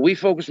 So we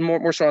focus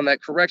more so on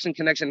that correction,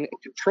 connection,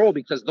 and control,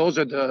 because those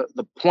are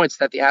the points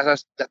that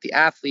the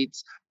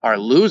athletes are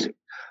losing.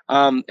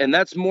 And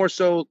that's more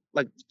so,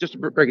 like, just to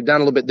break it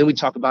down a little bit, then we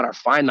talk about our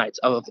finites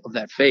of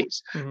that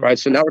phase, right?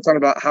 So now we're talking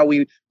about how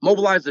we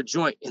mobilize the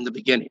joint in the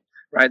beginning.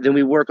 Right. Then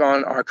we work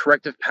on our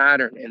corrective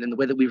pattern and then the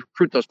way that we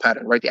recruit those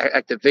patterns, right? The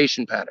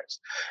activation patterns.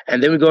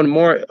 And then we go into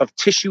more of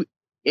tissue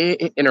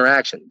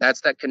interaction.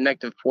 That's that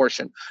connective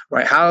portion,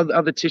 right? How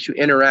the tissue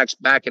interacts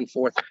back and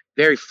forth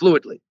very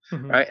fluidly,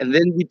 right? And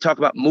then we talk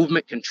about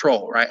movement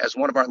control, right? As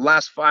one of our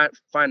last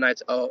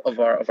finites of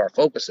our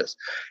focuses.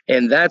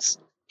 And that's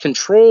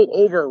control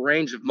over a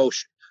range of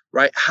motion,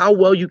 right? How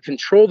well you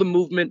control the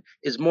movement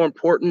is more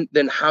important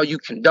than how you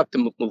conduct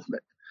the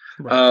movement.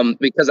 Right.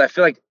 Because I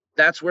feel like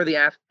that's where the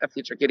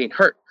athletes are getting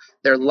hurt.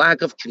 Their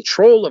lack of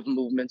control of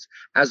movements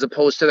as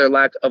opposed to their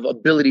lack of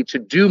ability to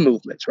do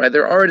movements, right?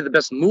 They're already the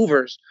best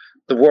movers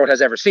the world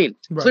has ever seen,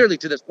 clearly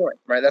to this point,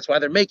 right? That's why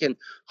they're making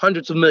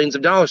hundreds of millions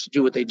of dollars to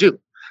do what they do.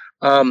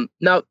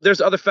 Now,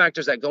 there's other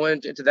factors that go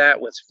into that,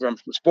 from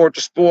sport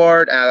to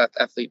sport,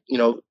 athlete,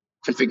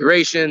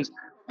 configurations,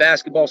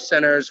 basketball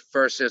centers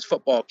versus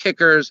football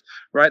kickers,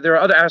 right? There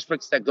are other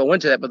aspects that go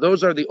into that, but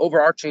those are the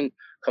overarching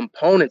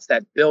components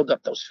that build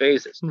up those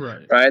phases,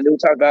 right? And then we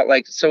talk about,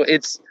 so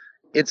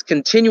it's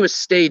continuous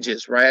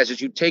stages, right?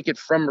 As you take it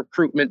from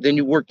recruitment, then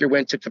you work your way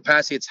into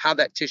capacity. It's how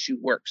that tissue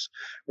works,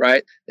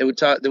 right? Then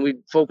we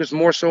focus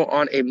more so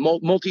on a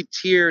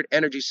multi-tiered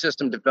energy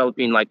system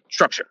developing, like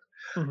structure,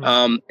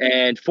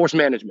 and force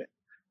management,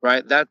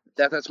 right?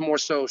 That's more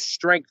so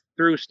strength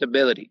through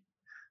stability.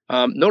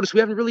 Notice we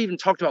haven't really even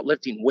talked about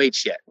lifting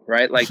weights yet,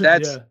 right? Like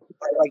that's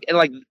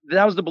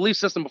that was the belief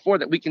system before,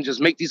 that we can just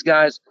make these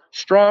guys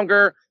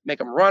stronger, make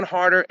them run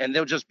harder, and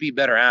they'll just be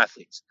better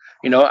athletes.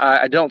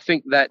 I don't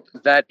think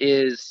that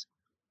is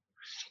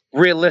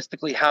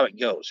realistically how it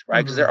goes,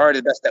 right? Because they're already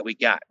the best that we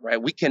got,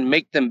 right? We can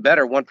make them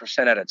better 1%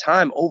 at a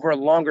time over a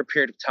longer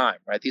period of time,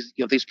 right?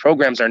 These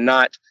programs are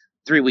not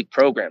 3-week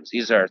programs.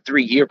 These are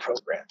 3-year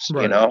programs,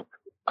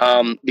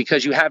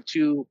 because you have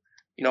to,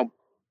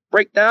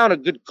 break down a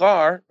good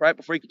car, right,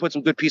 before you can put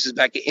some good pieces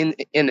back in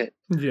it.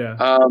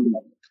 Yeah.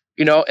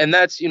 And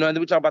that's, and then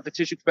we talk about the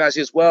tissue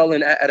capacity as well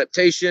and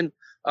adaptation.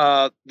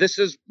 This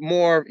is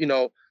more,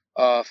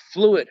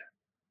 fluid,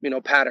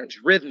 patterns,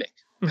 rhythmic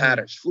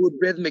patterns, fluid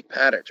rhythmic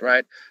patterns,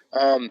 right?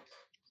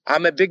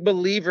 I'm a big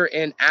believer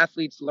in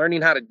athletes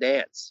learning how to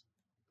dance.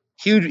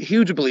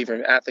 Huge believer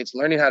in athletes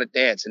learning how to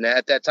dance. And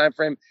at that time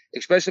frame,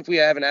 especially if we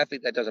have an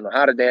athlete that doesn't know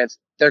how to dance,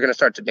 they're going to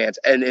start to dance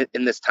and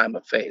in this time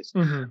of phase.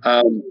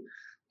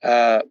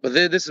 But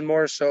this is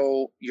more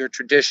so your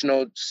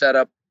traditional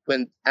setup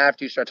when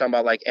after you start talking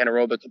about like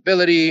anaerobic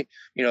ability,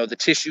 the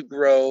tissue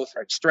growth,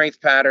 right, strength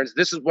patterns.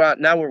 This is what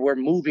now we're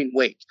moving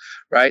weight,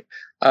 right?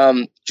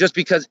 Just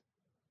because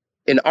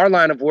in our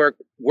line of work,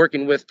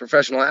 working with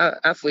professional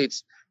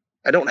athletes,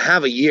 I don't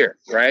have a year,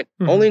 right?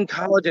 Only in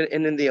college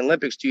and in the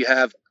Olympics do you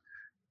have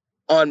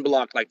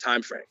unblocked like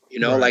time frame,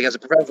 Right. like as a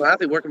professional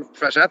athlete, working with a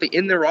professional athlete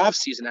in their off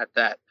season at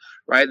that,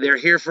 right? They're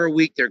here for a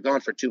week, they're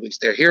gone for 2 weeks.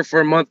 They're here for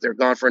a month, they're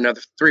gone for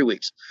another 3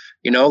 weeks.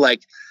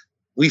 Like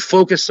we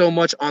focus so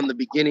much on the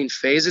beginning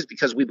phases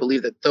because we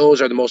believe that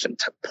those are the most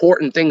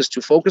important things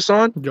to focus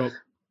on. Yep.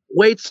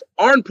 Weights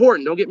are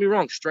important. Don't get me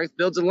wrong. Strength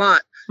builds a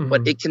lot,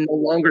 but it can no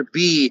longer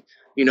be,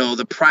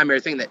 the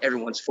primary thing that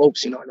everyone's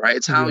focusing on, right?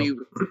 It's how you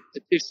recruit the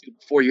tissue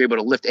before you're able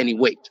to lift any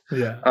weight.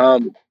 Yeah.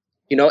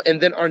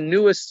 And then our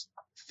newest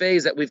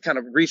phase that we've kind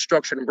of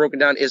restructured and broken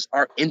down is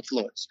our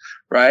influence,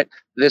 right?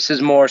 This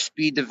is more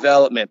speed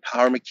development,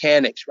 power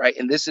mechanics, right?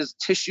 And this is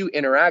tissue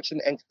interaction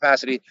and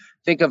capacity.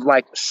 Think of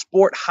like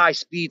sport high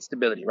speed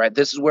stability, right?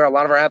 This is where a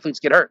lot of our athletes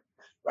get hurt,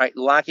 right?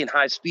 Lacking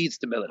high speed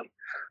stability.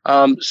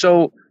 Although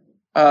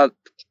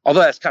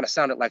that's kind of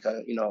sounded like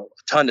a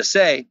ton to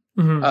say,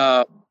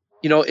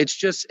 it's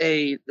just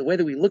the way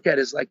that we look at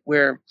it is like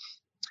we're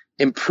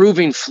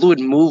improving fluid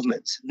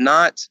movements,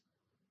 not,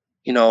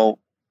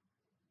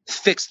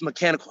 fixed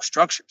mechanical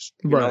structures.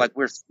 Right. Like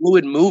we're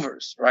fluid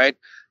movers, right?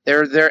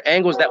 They're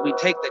angles that we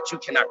take that you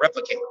cannot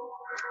replicate.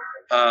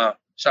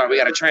 Sorry, we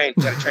got to train.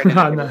 No,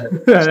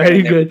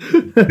 you good.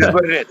 It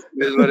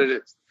is what it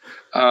is.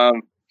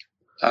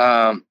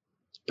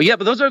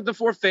 But those are the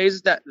 4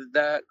 phases that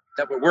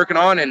we're working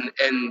on, and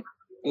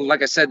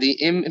like I said,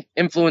 the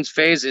influence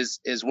phase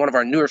is one of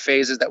our newer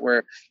phases that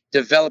we're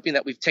developing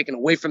that we've taken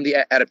away from the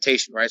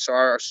adaptation, right? So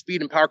our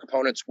speed and power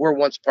components were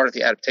once part of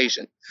the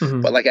adaptation,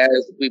 but like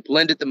as we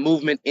blended the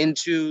movement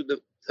into the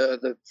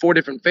 4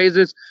 different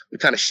phases, we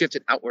kind of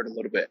shifted outward a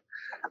little bit.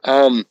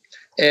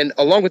 And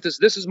along with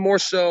this is more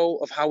so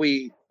of how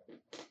we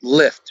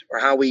lift or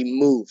how we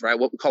move, right?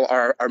 What we call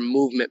our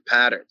movement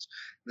patterns.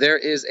 There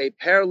is a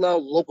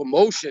parallel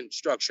locomotion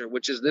structure,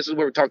 this is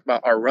where we talked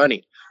about our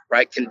running,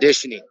 right?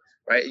 Conditioning.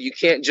 Right? You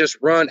can't just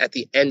run at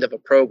the end of a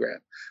program.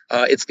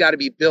 It's got to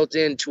be built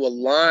in to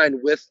align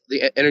with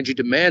the energy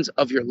demands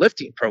of your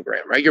lifting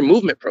program, right? Your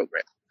movement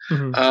program.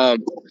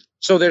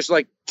 So there's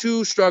like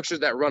 2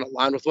 structures that run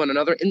aligned with one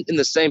another in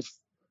the same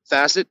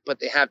facet, but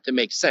they have to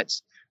make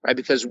sense, right?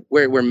 Because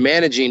we're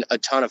managing a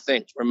ton of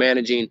things. We're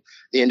managing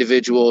the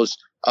individual's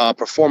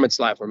performance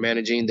life. We're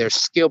managing their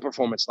skill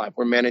performance life.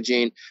 We're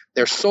managing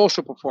their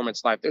social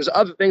performance life. There's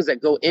other things that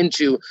go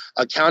into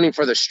accounting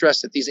for the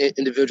stress that these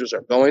individuals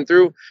are going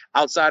through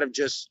outside of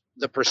just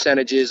the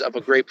percentages of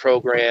a great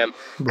program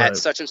at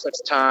such and such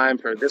time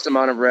for this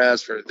amount of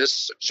rest for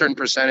this certain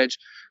percentage.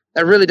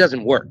 That really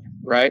doesn't work,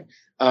 right?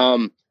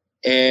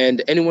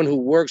 And anyone who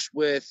works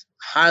with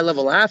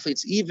high-level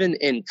athletes, even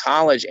in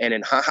college and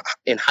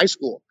in high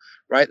school,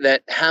 right,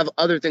 that have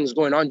other things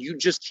going on, you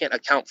just can't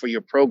account for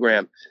your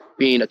program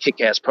being a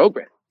kick-ass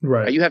program.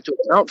 Right? You have to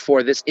account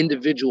for this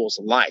individual's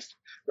life,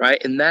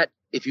 right? And that,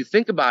 if you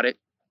think about it,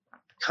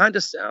 kind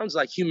of sounds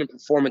like human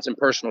performance and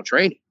personal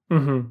training.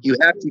 You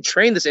have to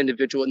train this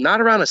individual, not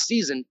around a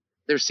season.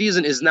 Their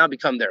season is now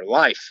become their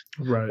life,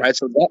 right?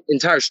 So that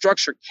entire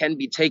structure can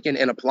be taken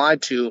and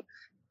applied to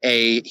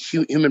a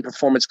human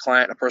performance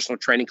client, a personal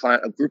training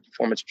client, a group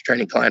performance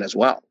training client as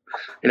well.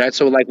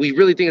 So like we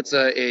really think it's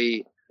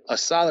a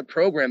solid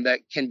program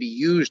that can be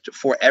used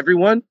for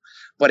everyone,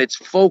 but it's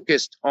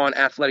focused on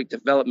athletic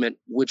development,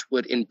 which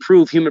would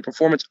improve human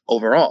performance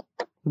overall.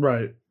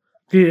 Right.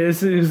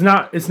 It's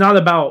not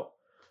about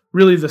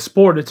really the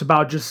sport. It's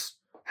about just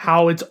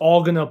how it's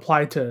all going to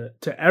apply to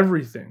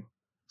everything.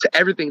 To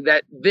everything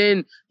that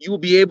then you will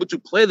be able to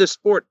play the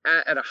sport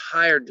at a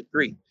higher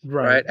degree,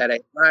 right? At a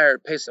higher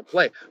pace of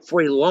play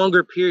for a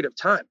longer period of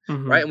time,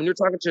 right? And when you're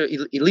talking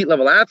to elite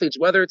level athletes,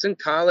 whether it's in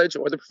college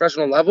or the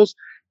professional levels,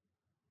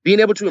 being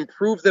able to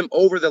improve them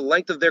over the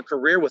length of their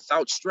career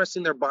without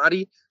stressing their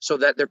body so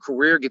that their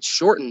career gets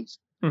shortened.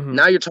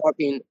 Now you're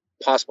talking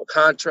possible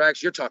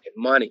contracts, you're talking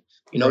money.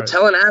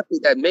 Tell an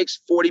athlete that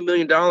makes $40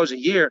 million a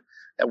year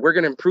that we're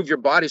going to improve your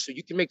body so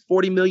you can make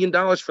 $40 million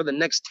for the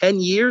next 10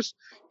 years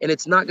and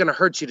it's not going to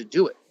hurt you to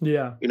do it.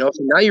 Yeah. So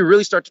now you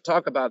really start to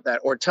talk about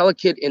that, or tell a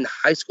kid in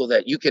high school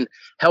that you can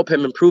help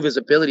him improve his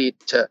ability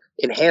to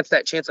enhance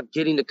that chance of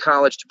getting to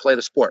college to play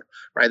the sport,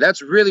 right?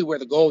 That's really where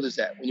the goal is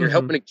at when you're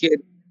helping a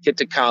kid get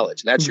to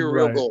college. That's your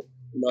real goal,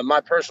 in my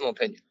personal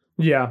opinion.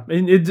 Yeah.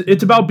 And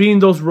it's about being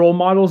those role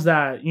models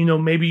that,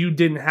 maybe you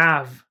didn't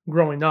have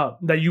growing up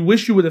that you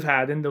wish you would have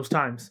had in those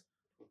times.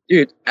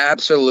 Dude,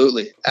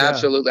 absolutely.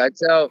 Absolutely.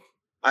 Yeah.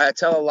 I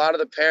tell a lot of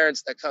the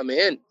parents that come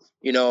in,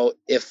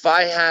 if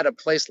I had a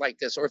place like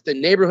this, or if the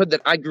neighborhood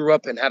that I grew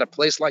up in had a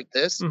place like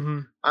this,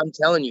 I'm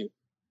telling you,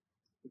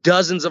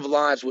 dozens of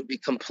lives would be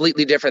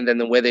completely different than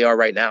the way they are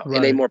right now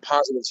in a more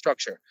positive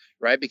structure,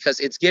 right? Because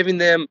it's giving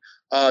them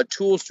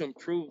tools to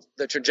improve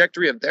the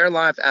trajectory of their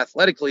life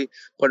athletically.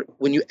 But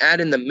when you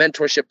add in the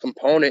mentorship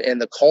component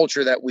and the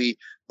culture that we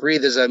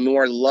breathe as a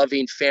more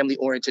loving,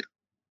 family-oriented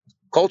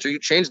culture, you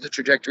change the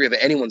trajectory of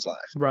anyone's life.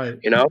 Right.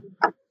 You know?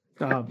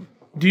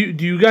 Do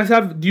you guys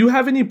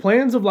have any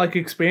plans of like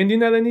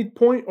expanding at any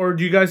point, or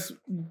do you guys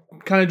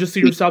kind of just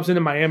see yourselves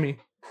in Miami?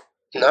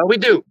 No, we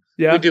do.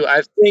 Yeah, we do.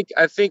 I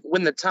think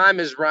when the time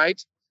is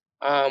right,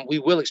 we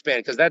will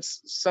expand, because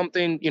that's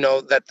something, you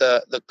know, that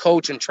the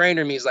coach and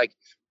trainer me is like,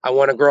 I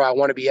want to grow. I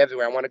want to be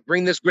everywhere. I want to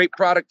bring this great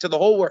product to the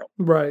whole world.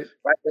 Right.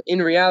 But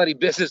in reality,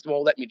 business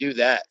won't let me do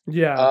that.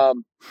 Yeah.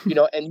 You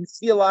know, and you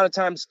see a lot of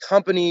times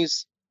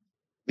companies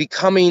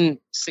becoming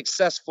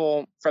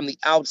successful from the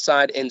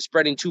outside and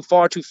spreading too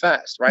far too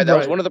fast, right? That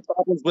was one of the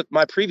problems with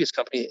my previous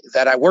company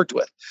that I worked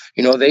with.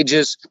 You know, they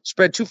just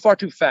spread too far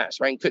too fast,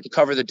 right? And couldn't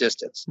cover the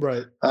distance.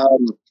 Right.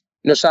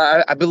 You know,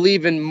 so I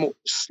believe in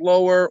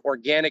slower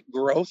organic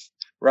growth,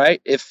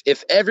 right?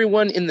 If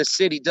everyone in the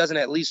city doesn't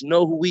at least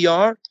know who we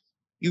are,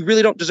 you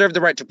really don't deserve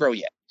the right to grow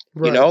yet.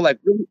 Right. You know, like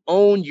really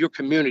own your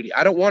community.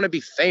 I don't want to be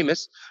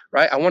famous,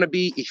 right? I want to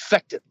be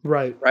effective.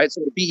 Right. Right.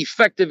 So to be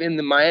effective in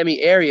the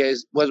Miami area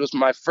was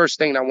my first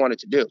thing I wanted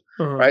to do.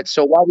 Right.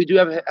 So while we do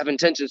have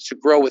intentions to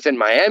grow within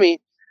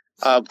Miami,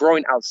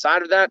 growing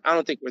outside of that, I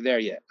don't think we're there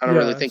yet. I don't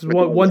really think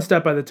we're one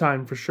step at a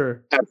time for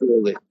sure.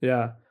 Absolutely.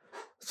 Yeah.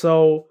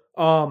 So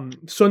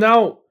so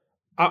now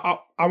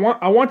I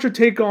want your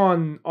take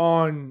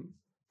on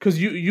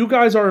because you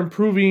guys are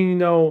improving, you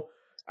know,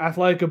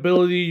 athletic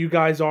ability. You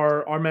guys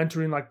are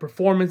mentoring like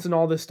performance and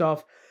all this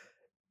stuff.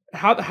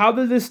 How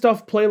does this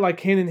stuff play like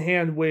hand in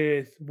hand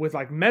with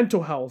like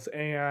mental health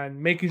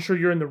and making sure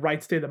you're in the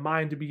right state of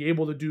mind to be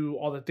able to do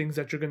all the things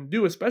that you're going to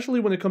do, especially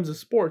when it comes to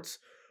sports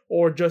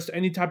or just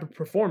any type of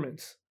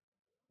performance,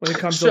 when it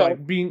comes to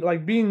being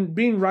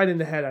right in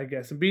the head, I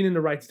guess, and being in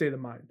the right state of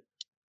mind?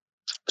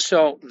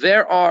 So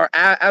there are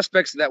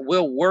aspects that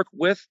will work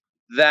with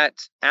that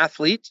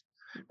athlete,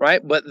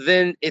 right? But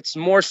then it's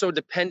more so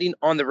depending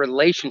on the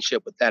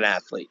relationship with that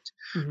athlete,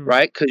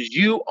 right? Because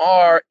you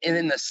are,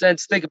 in the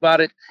sense, think about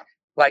it,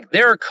 like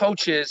there are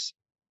coaches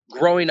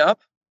growing up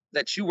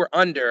that you were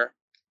under,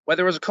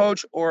 whether it was a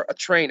coach or a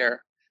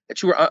trainer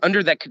that you were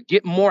under, that could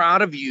get more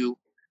out of you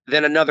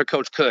than another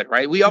coach could,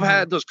 right? We all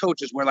had those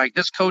coaches where like,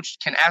 this coach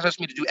can ask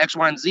me to do X,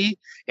 Y, and Z,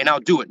 and I'll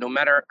do it. No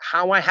matter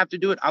how I have to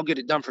do it, I'll get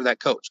it done for that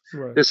coach.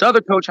 Right. This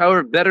other coach,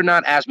 however, better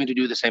not ask me to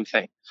do the same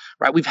thing,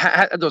 right? We've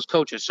had those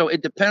coaches. So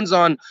it depends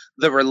on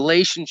the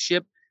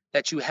relationship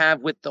that you have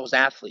with those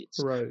athletes,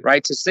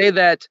 right? To say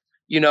that,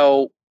 you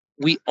know,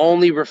 we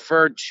only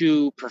refer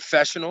to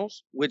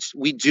professionals, which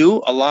we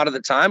do a lot of the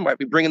time, right?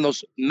 We bring in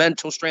those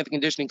mental strength and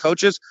conditioning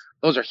coaches.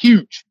 Those are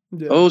huge.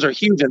 Yeah. Those are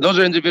huge. And those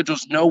are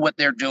individuals know what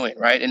they're doing,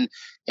 right?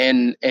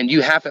 And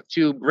you have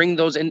to bring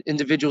those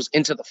individuals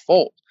into the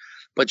fold.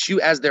 But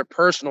you, as their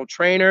personal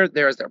trainer,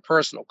 there as their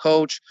personal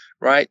coach,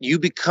 right? You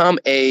become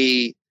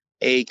a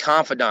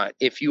confidant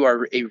if you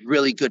are a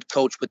really good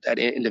coach with that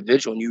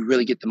individual and you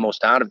really get the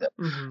most out of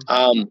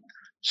them.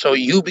 So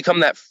you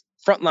become that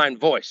frontline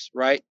voice,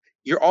 right?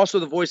 You're also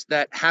the voice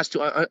that has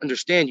to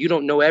understand you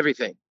don't know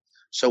everything.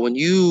 So when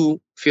you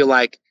feel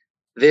like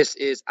this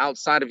is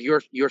outside of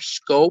your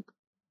scope,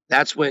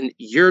 that's when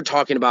you're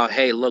talking about,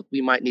 hey, look, we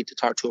might need to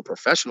talk to a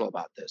professional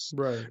about this,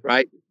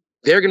 right?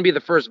 They're going to be the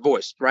first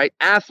voice, right?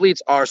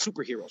 Athletes are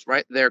superheroes,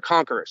 right? They're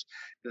conquerors.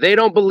 They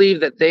don't believe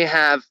that they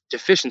have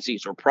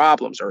deficiencies or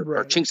problems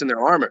or chinks in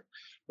their armor,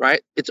 right?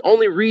 It's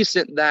only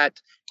recent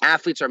that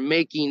athletes are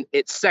making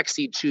it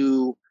sexy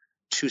to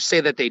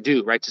say that they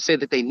do, right? To say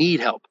that they need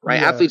help,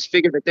 right? Yeah. Athletes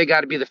figure that they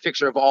got to be the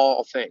fixer of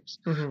all things.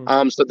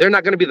 So they're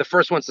not going to be the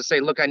first ones to say,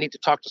 look, I need to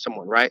talk to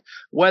someone, right?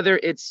 Whether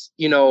it's,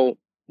 you know,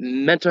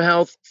 mental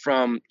health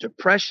from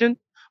depression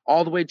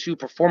all the way to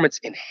performance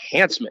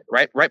enhancement,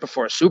 right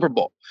before a Super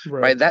Bowl,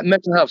 right? That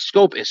mental health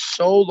scope is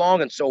so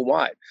long and so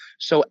wide.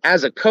 So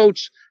as a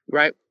coach,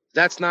 right,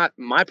 that's not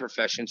my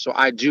profession. So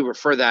I do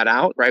refer that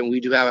out, right?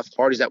 We do have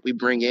parties that we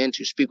bring in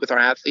to speak with our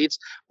athletes,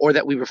 or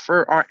that we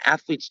refer our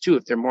athletes to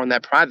if they're more on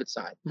that private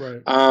side,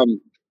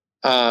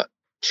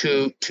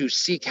 to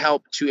seek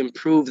help to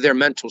improve their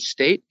mental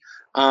state.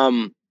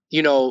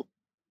 You know,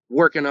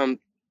 working on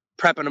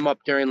prepping them up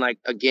during like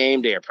a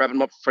game day, or prepping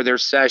them up for their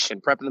session,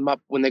 prepping them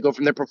up when they go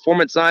from their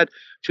performance side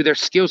to their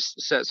skills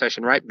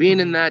session, right? Being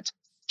in that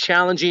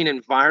challenging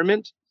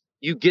environment,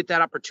 you get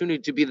that opportunity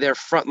to be their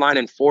frontline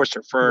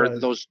enforcer for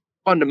those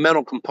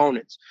fundamental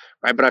components,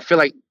 right? But I feel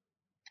like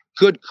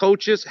good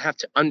coaches have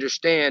to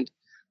understand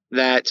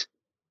that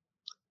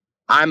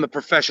I'm a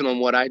professional in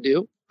what I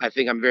do. I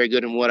think I'm very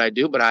good in what I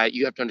do, but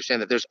you have to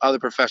understand that there's other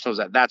professionals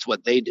that's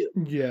what they do,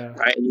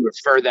 right? And you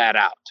refer that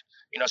out,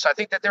 you know. So I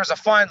think that there's a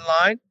fine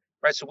line,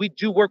 right? So we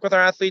do work with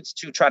our athletes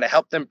to try to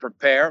help them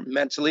prepare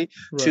mentally,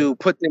 to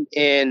put them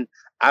in,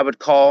 I would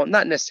call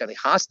not necessarily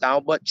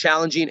hostile, but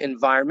challenging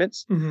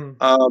environments,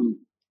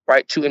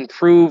 right? To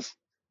improve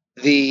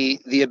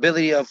the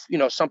ability of,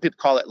 some people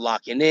call it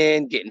locking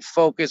in, getting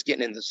focused,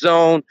 getting in the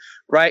zone,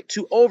 right?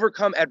 To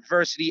overcome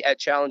adversity at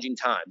challenging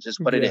times is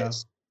what it Yeah.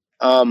 is.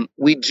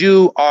 We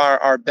do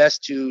our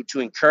best to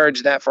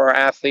encourage that for our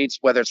athletes,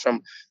 whether it's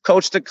from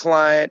coach to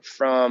client,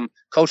 from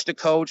coach to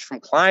coach, from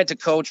client to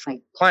coach,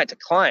 from client to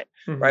client,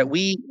 right?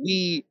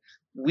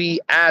 We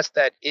ask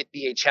that it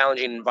be a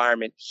challenging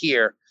environment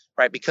here,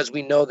 right? Because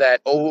we know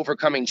that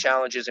overcoming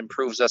challenges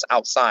improves us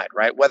outside,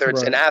 right? Whether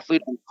it's an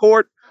athlete on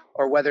court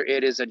or whether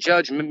it is a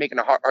judge making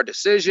a hard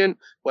decision,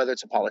 whether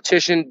it's a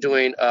politician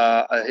doing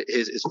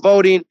his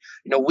voting,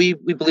 we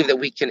believe that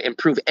we can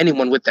improve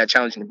anyone with that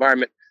challenging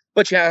environment.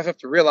 But you have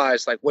to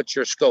realize like what's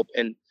your scope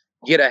and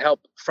get a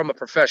help from a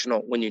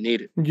professional when you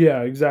need it.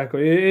 Yeah,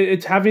 exactly.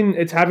 It's having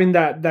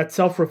that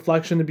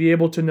self-reflection to be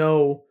able to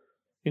know,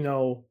 you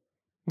know,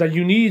 that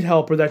you need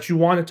help or that you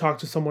want to talk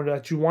to someone,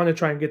 that you want to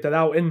try and get that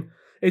out. And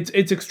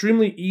it's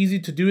extremely easy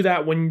to do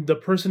that when the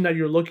person that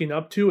you're looking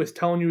up to is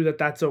telling you that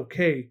that's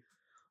okay.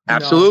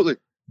 Absolutely.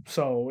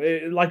 So,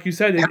 like you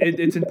said,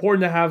 it's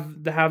important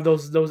to have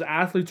those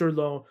athletes or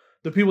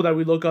the people that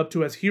we look up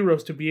to as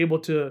heroes to be able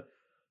to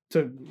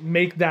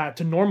make that,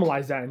 to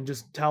normalize that, and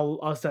just tell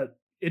us that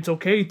it's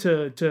okay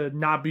to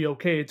not be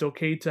okay. It's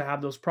okay to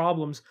have those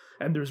problems,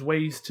 and there's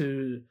ways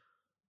to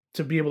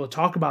be able to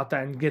talk about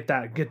that and get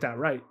that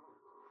right.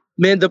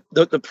 Man,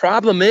 the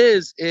problem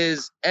is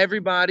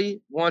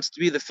everybody wants to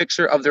be the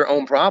fixer of their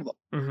own problem,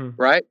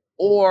 right?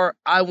 Or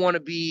I want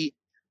to be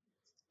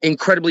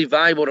incredibly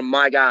valuable to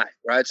my guy,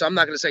 right? So I'm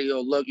not going to say,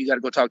 look, you got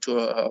to go talk to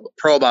a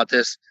pro about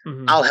this.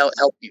 I'll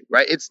help you,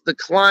 right? It's the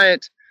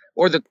client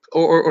or the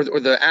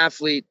the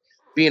athlete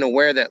being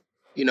aware that,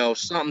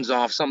 something's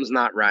off, something's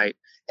not right.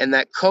 And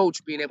that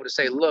coach being able to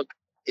say, look,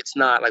 it's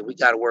not, like, we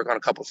got to work on a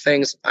couple of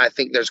things. I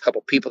think there's a couple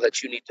of people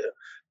that you need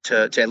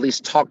to at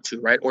least talk to,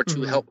 right? Or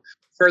to help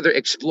further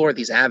explore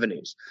these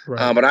avenues.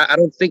 Right. But I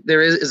don't think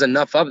there is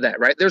enough of that,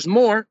 right? There's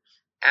more.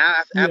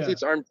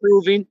 Athletes are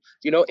improving.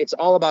 It's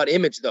all about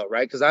image though,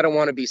 right? Because I don't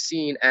want to be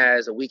seen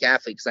as a weak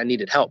athlete because I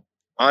needed help.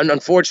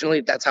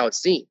 Unfortunately, that's how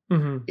it's seen,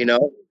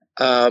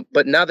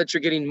 but now that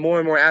you're getting more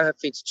and more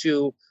athletes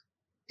to,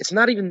 it's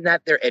not even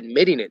that they're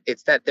admitting it.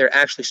 It's that they're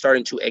actually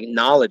starting to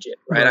acknowledge it,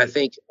 right? I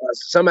think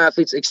some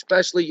athletes,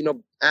 especially,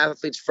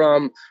 athletes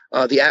from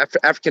the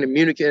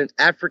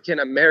African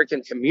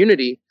American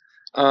community,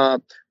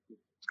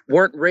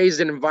 weren't raised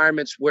in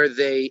environments where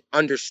they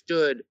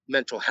understood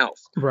mental health.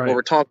 Right. Or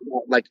we're talking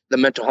about like the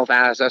mental health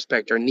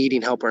aspect or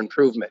needing help or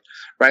improvement,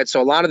 right?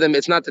 So a lot of them,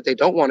 it's not that they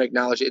don't want to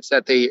acknowledge it, it's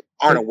that they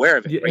aren't aware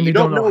of it. Right? And you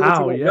don't know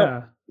how, you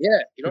don't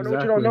know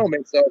what you don't know,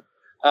 man. So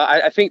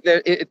I think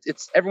that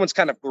it's everyone's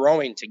kind of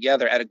growing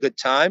together at a good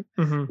time.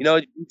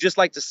 You just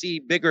like to see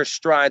bigger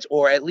strides,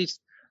 or at least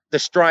the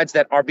strides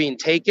that are being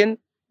taken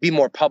be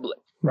more public,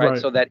 right?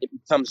 So that it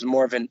becomes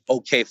more of an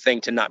okay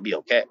thing to not be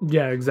okay.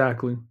 Yeah,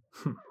 exactly.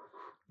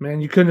 Man,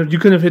 you couldn't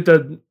have hit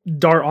the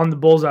dart on the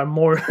bullseye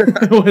more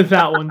with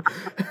that one.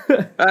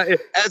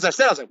 As I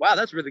said, I was like, wow,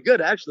 that's really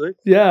good, actually.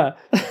 Yeah.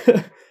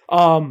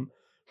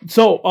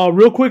 So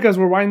real quick, as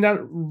we're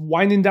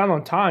winding down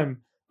on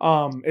time,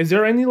 is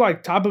there any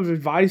like type of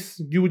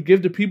advice you would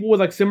give to people with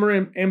like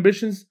similar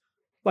ambitions,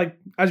 like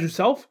as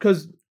yourself?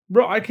 Because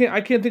bro, I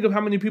can't think of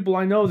how many people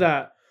I know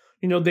that,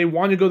 they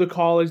want to go to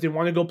college, they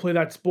want to go play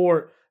that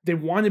sport, they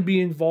want to be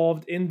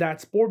involved in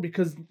that sport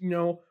because,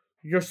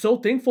 you're so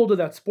thankful to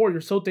that sport.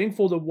 You're so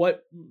thankful to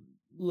what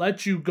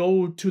let you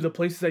go to the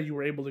places that you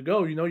were able to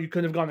go. You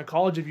couldn't have gone to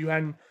college if you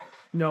hadn't,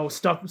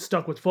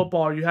 stuck with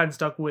football, or you hadn't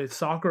stuck with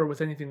soccer or with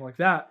anything like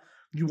that.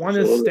 You want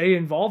to stay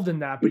involved in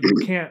that, but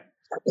you can't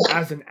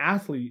as an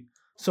athlete.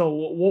 So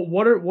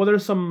what are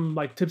some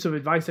like tips of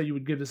advice that you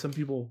would give to some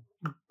people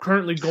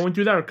currently going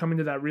through that or coming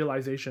to that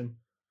realization?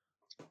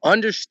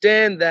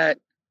 Understand that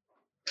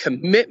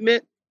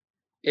commitment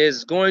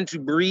is going to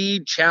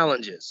breed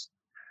challenges.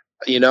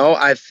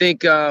 I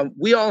think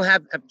we all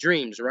have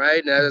dreams,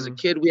 right? And as a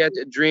kid, we had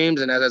dreams,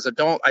 and as an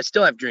adult, I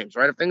still have dreams,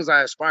 right? Of things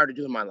I aspire to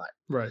do in my life.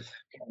 Right.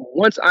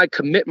 Once I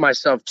commit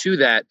myself to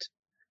that,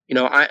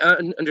 I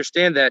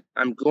understand that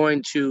I'm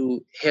going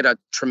to hit a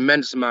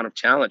tremendous amount of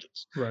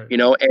challenges. Right.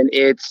 And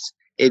it's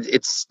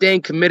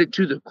staying committed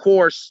to the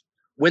course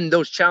when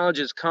those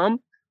challenges come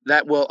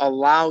that will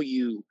allow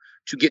you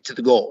to get to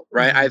the goal,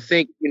 right? I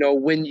think,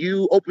 when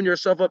you open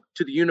yourself up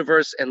to the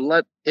universe and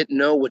let it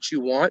know what you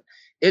want,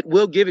 it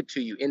will give it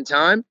to you in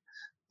time,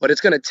 but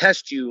it's going to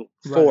test you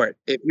for it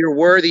if you're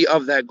worthy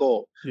of that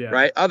goal,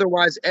 right?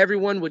 Otherwise,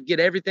 everyone would get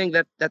everything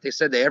that they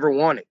said they ever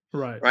wanted,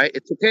 right?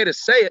 It's okay to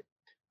say it,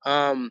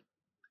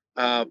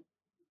 but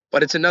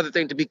it's another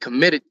thing to be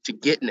committed to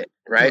getting it,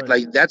 right?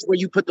 Like that's where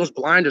you put those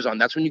blinders on.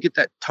 That's when you get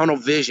that tunnel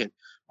vision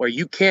where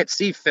you can't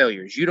see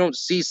failures. You don't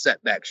see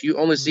setbacks. You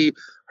only see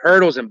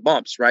hurdles and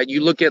bumps, right?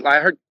 You look at,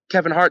 I heard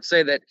Kevin Hart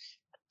say that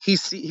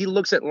he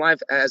looks at life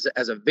as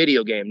a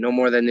video game, no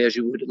more than as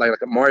you would like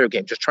a Mario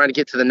game, just trying to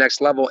get to the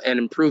next level and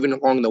improving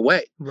along the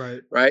way.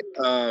 Right.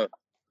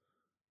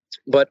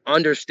 But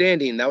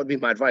understanding, that would be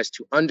my advice,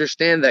 to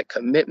understand that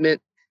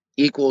commitment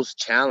equals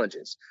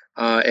challenges.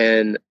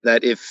 And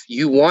that if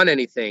you want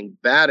anything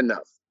bad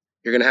enough,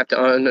 you're going to have to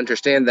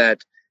understand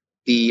that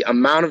the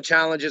amount of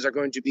challenges are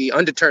going to be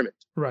undetermined.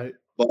 Right.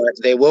 But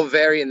they will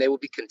vary and they will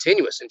be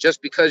continuous. And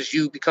just because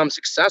you become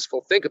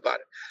successful, think about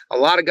it. A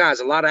lot of guys,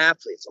 a lot of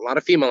athletes, a lot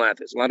of female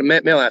athletes, a lot of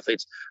male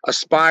athletes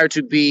aspire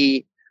to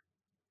be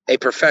a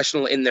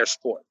professional in their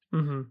sport,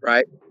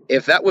 right?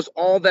 If that was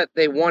all that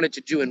they wanted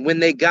to do, and when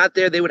they got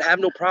there, they would have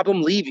no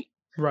problem leaving,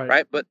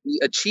 right? But the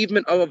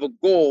achievement of a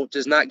goal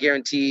does not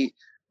guarantee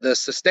the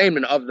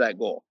sustainment of that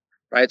goal,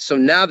 right? So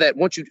now that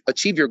once you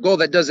achieve your goal,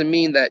 that doesn't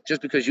mean that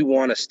just because you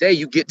want to stay,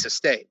 you get to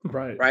stay,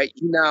 right?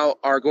 You now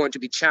are going to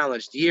be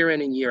challenged year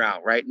in and year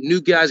out, right?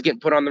 New guys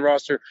getting put on the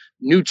roster,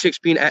 new chicks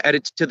being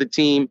added to the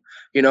team,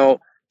 you know,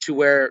 to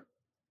where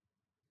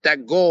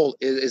that goal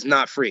is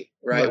not free,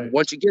 right?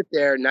 Once you get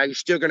there, now you're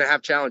still going to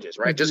have challenges,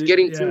 right? Just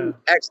getting to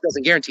X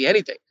doesn't guarantee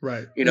anything,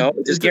 right? You know,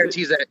 it just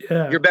guarantees that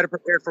you're better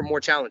prepared for more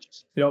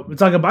challenges. Yep,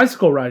 it's like a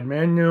bicycle ride,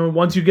 man. You know,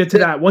 once you get to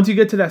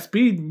that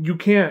speed, you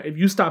can't. If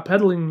you stop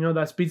pedaling, you know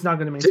that speed's not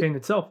going to maintain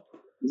itself.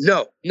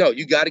 No,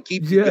 you got to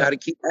keep. You got to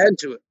keep adding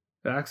to it.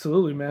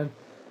 Absolutely, man.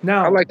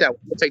 Now I like that one.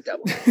 I'll take that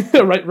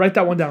one. write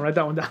that one down. Write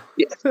that one down.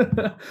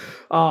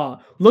 Yeah.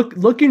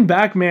 Looking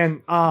back,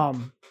 man.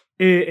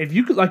 If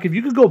you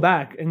could go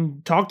back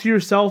and talk to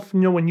yourself,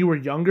 you know, when you were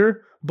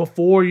younger,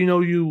 before, you know,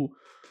 you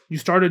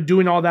started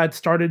doing all that,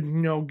 started, you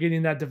know,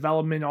 getting that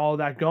development, all of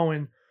that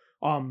going,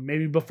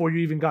 maybe before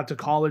you even got to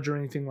college or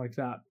anything like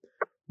that.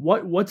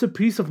 What's a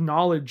piece of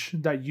knowledge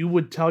that you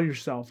would tell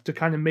yourself to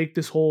kind of make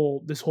this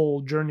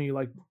whole journey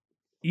like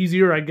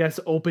easier, I guess,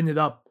 open it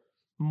up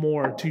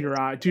more to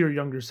your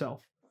younger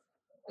self?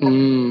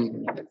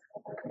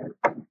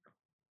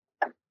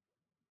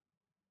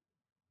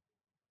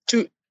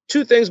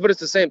 Two things, but it's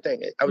the same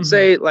thing. I would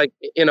say, like,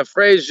 in a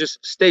phrase,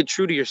 just stay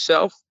true to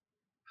yourself.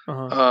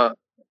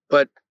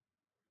 But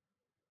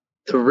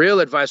the real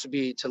advice would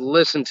be to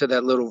listen to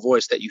that little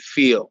voice that you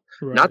feel,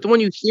 not the one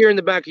you hear in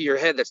the back of your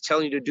head that's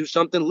telling you to do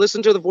something.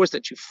 Listen to the voice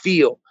that you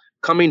feel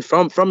coming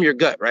from your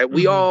gut, right?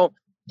 We all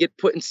get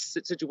put in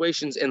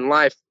situations in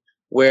life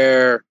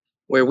where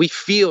we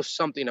feel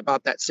something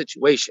about that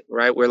situation,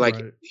 right? We're like,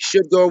 we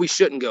should go or we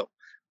shouldn't go.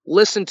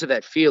 Listen to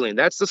that feeling.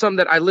 That's something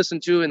that I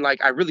listened to and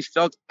like I really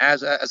felt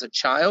as a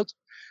child.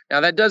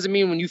 Now that doesn't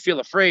mean when you feel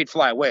afraid,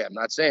 fly away. I'm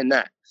not saying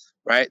that,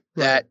 right?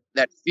 That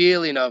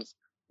feeling of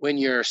when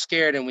you're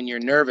scared and when you're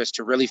nervous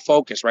to really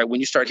focus, right? When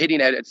you start hitting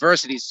at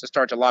adversities to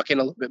start to lock in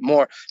a little bit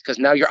more because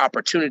now your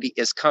opportunity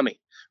is coming,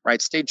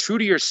 right? Stay true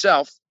to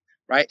yourself,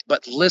 right?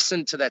 But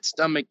listen to that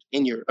stomach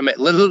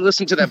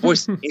listen to that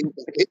voice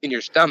in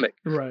your stomach,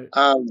 right?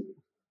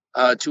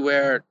 To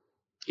where,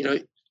 you know,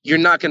 you're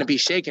not going to be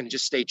shaken.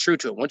 Just stay true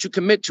to it. Once you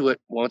commit to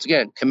it, once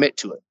again, commit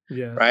to it.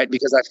 Yeah. Right.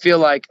 Because I feel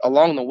like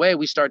along the way,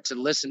 we start to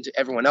listen to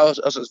everyone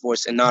else's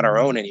voice and not our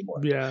own anymore.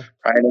 Yeah.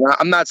 Right. And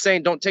I'm not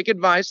saying don't take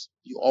advice.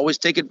 You always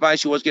take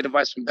advice. You always get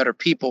advice from better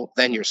people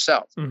than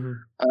yourself.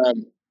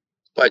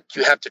 But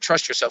you have to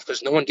trust yourself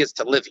because no one gets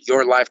to live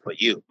your life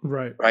but you.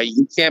 Right. Right.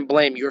 You can't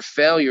blame your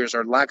failures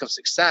or lack of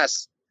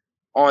success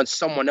on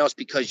someone else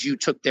because you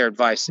took their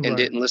advice and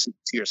didn't listen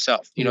to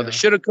yourself. You know, the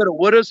shoulda, coulda,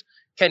 wouldas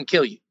can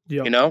kill you.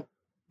 Yep. You know?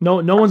 No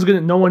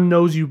one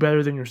knows you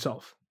better than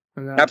yourself.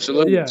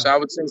 Absolutely. Yeah. So I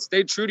would say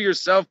stay true to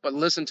yourself, but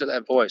listen to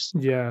that voice.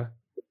 Yeah,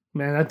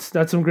 man,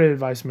 that's some great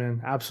advice,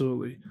 man.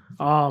 Absolutely.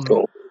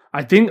 Cool.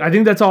 I think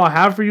that's all I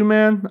have for you,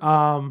 man.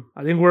 I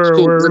think we're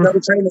There's another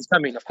train that's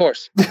coming, of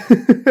course.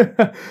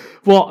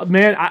 Well,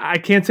 man, I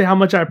can't say how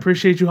much I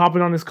appreciate you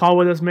hopping on this call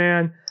with us,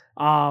 man.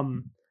 I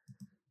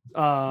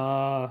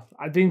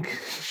think,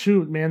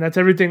 shoot, man, that's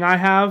everything I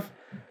have.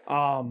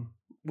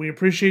 We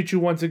appreciate you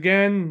once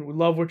again. We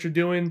love what you're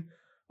doing.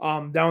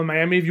 Down in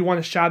Miami. If you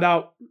want to shout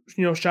out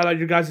your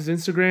guys'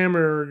 Instagram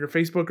or your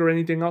Facebook or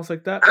anything else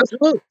like that.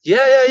 Absolutely.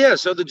 Yeah.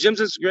 So the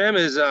gym's Instagram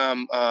is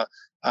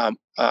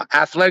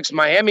Athletics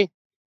Miami.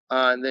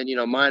 And then, you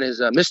know, mine is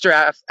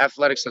Mr.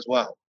 Athletics as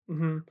well.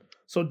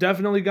 So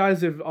definitely,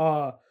 guys, if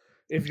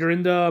you're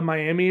in the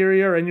Miami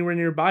area or anywhere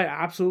nearby,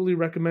 I absolutely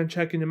recommend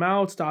checking them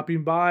out,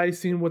 stopping by,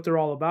 seeing what they're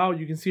all about.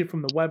 You can see it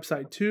from the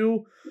website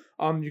too.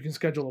 You can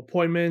schedule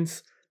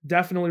appointments.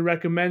 Definitely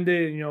recommend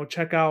it. You know,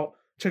 check out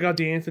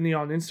DeAnthony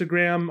on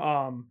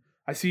Instagram.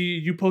 I see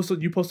you post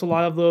a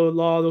lot of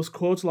those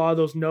quotes, a lot of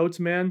those notes,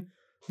 man.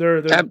 They're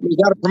you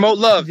gotta promote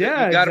love.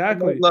 Yeah,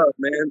 exactly. Promote love,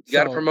 man. You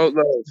gotta promote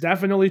love.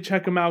 Definitely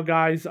check them out,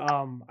 guys.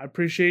 I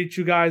appreciate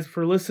you guys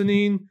for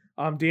listening.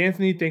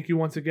 DeAnthony, thank you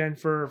once again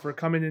for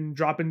coming and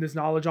dropping this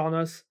knowledge on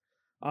us.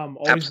 Always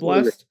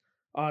Absolutely. Blessed.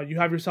 You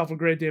have yourself a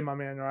great day, my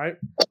man. All right.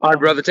 All right,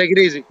 brother. Take it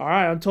easy. All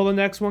right. Until the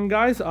next one,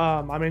 guys.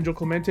 I'm Angel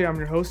Clemente. I'm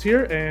your host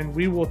here, and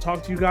we will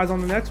talk to you guys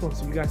on the next one.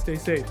 So you guys stay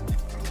safe.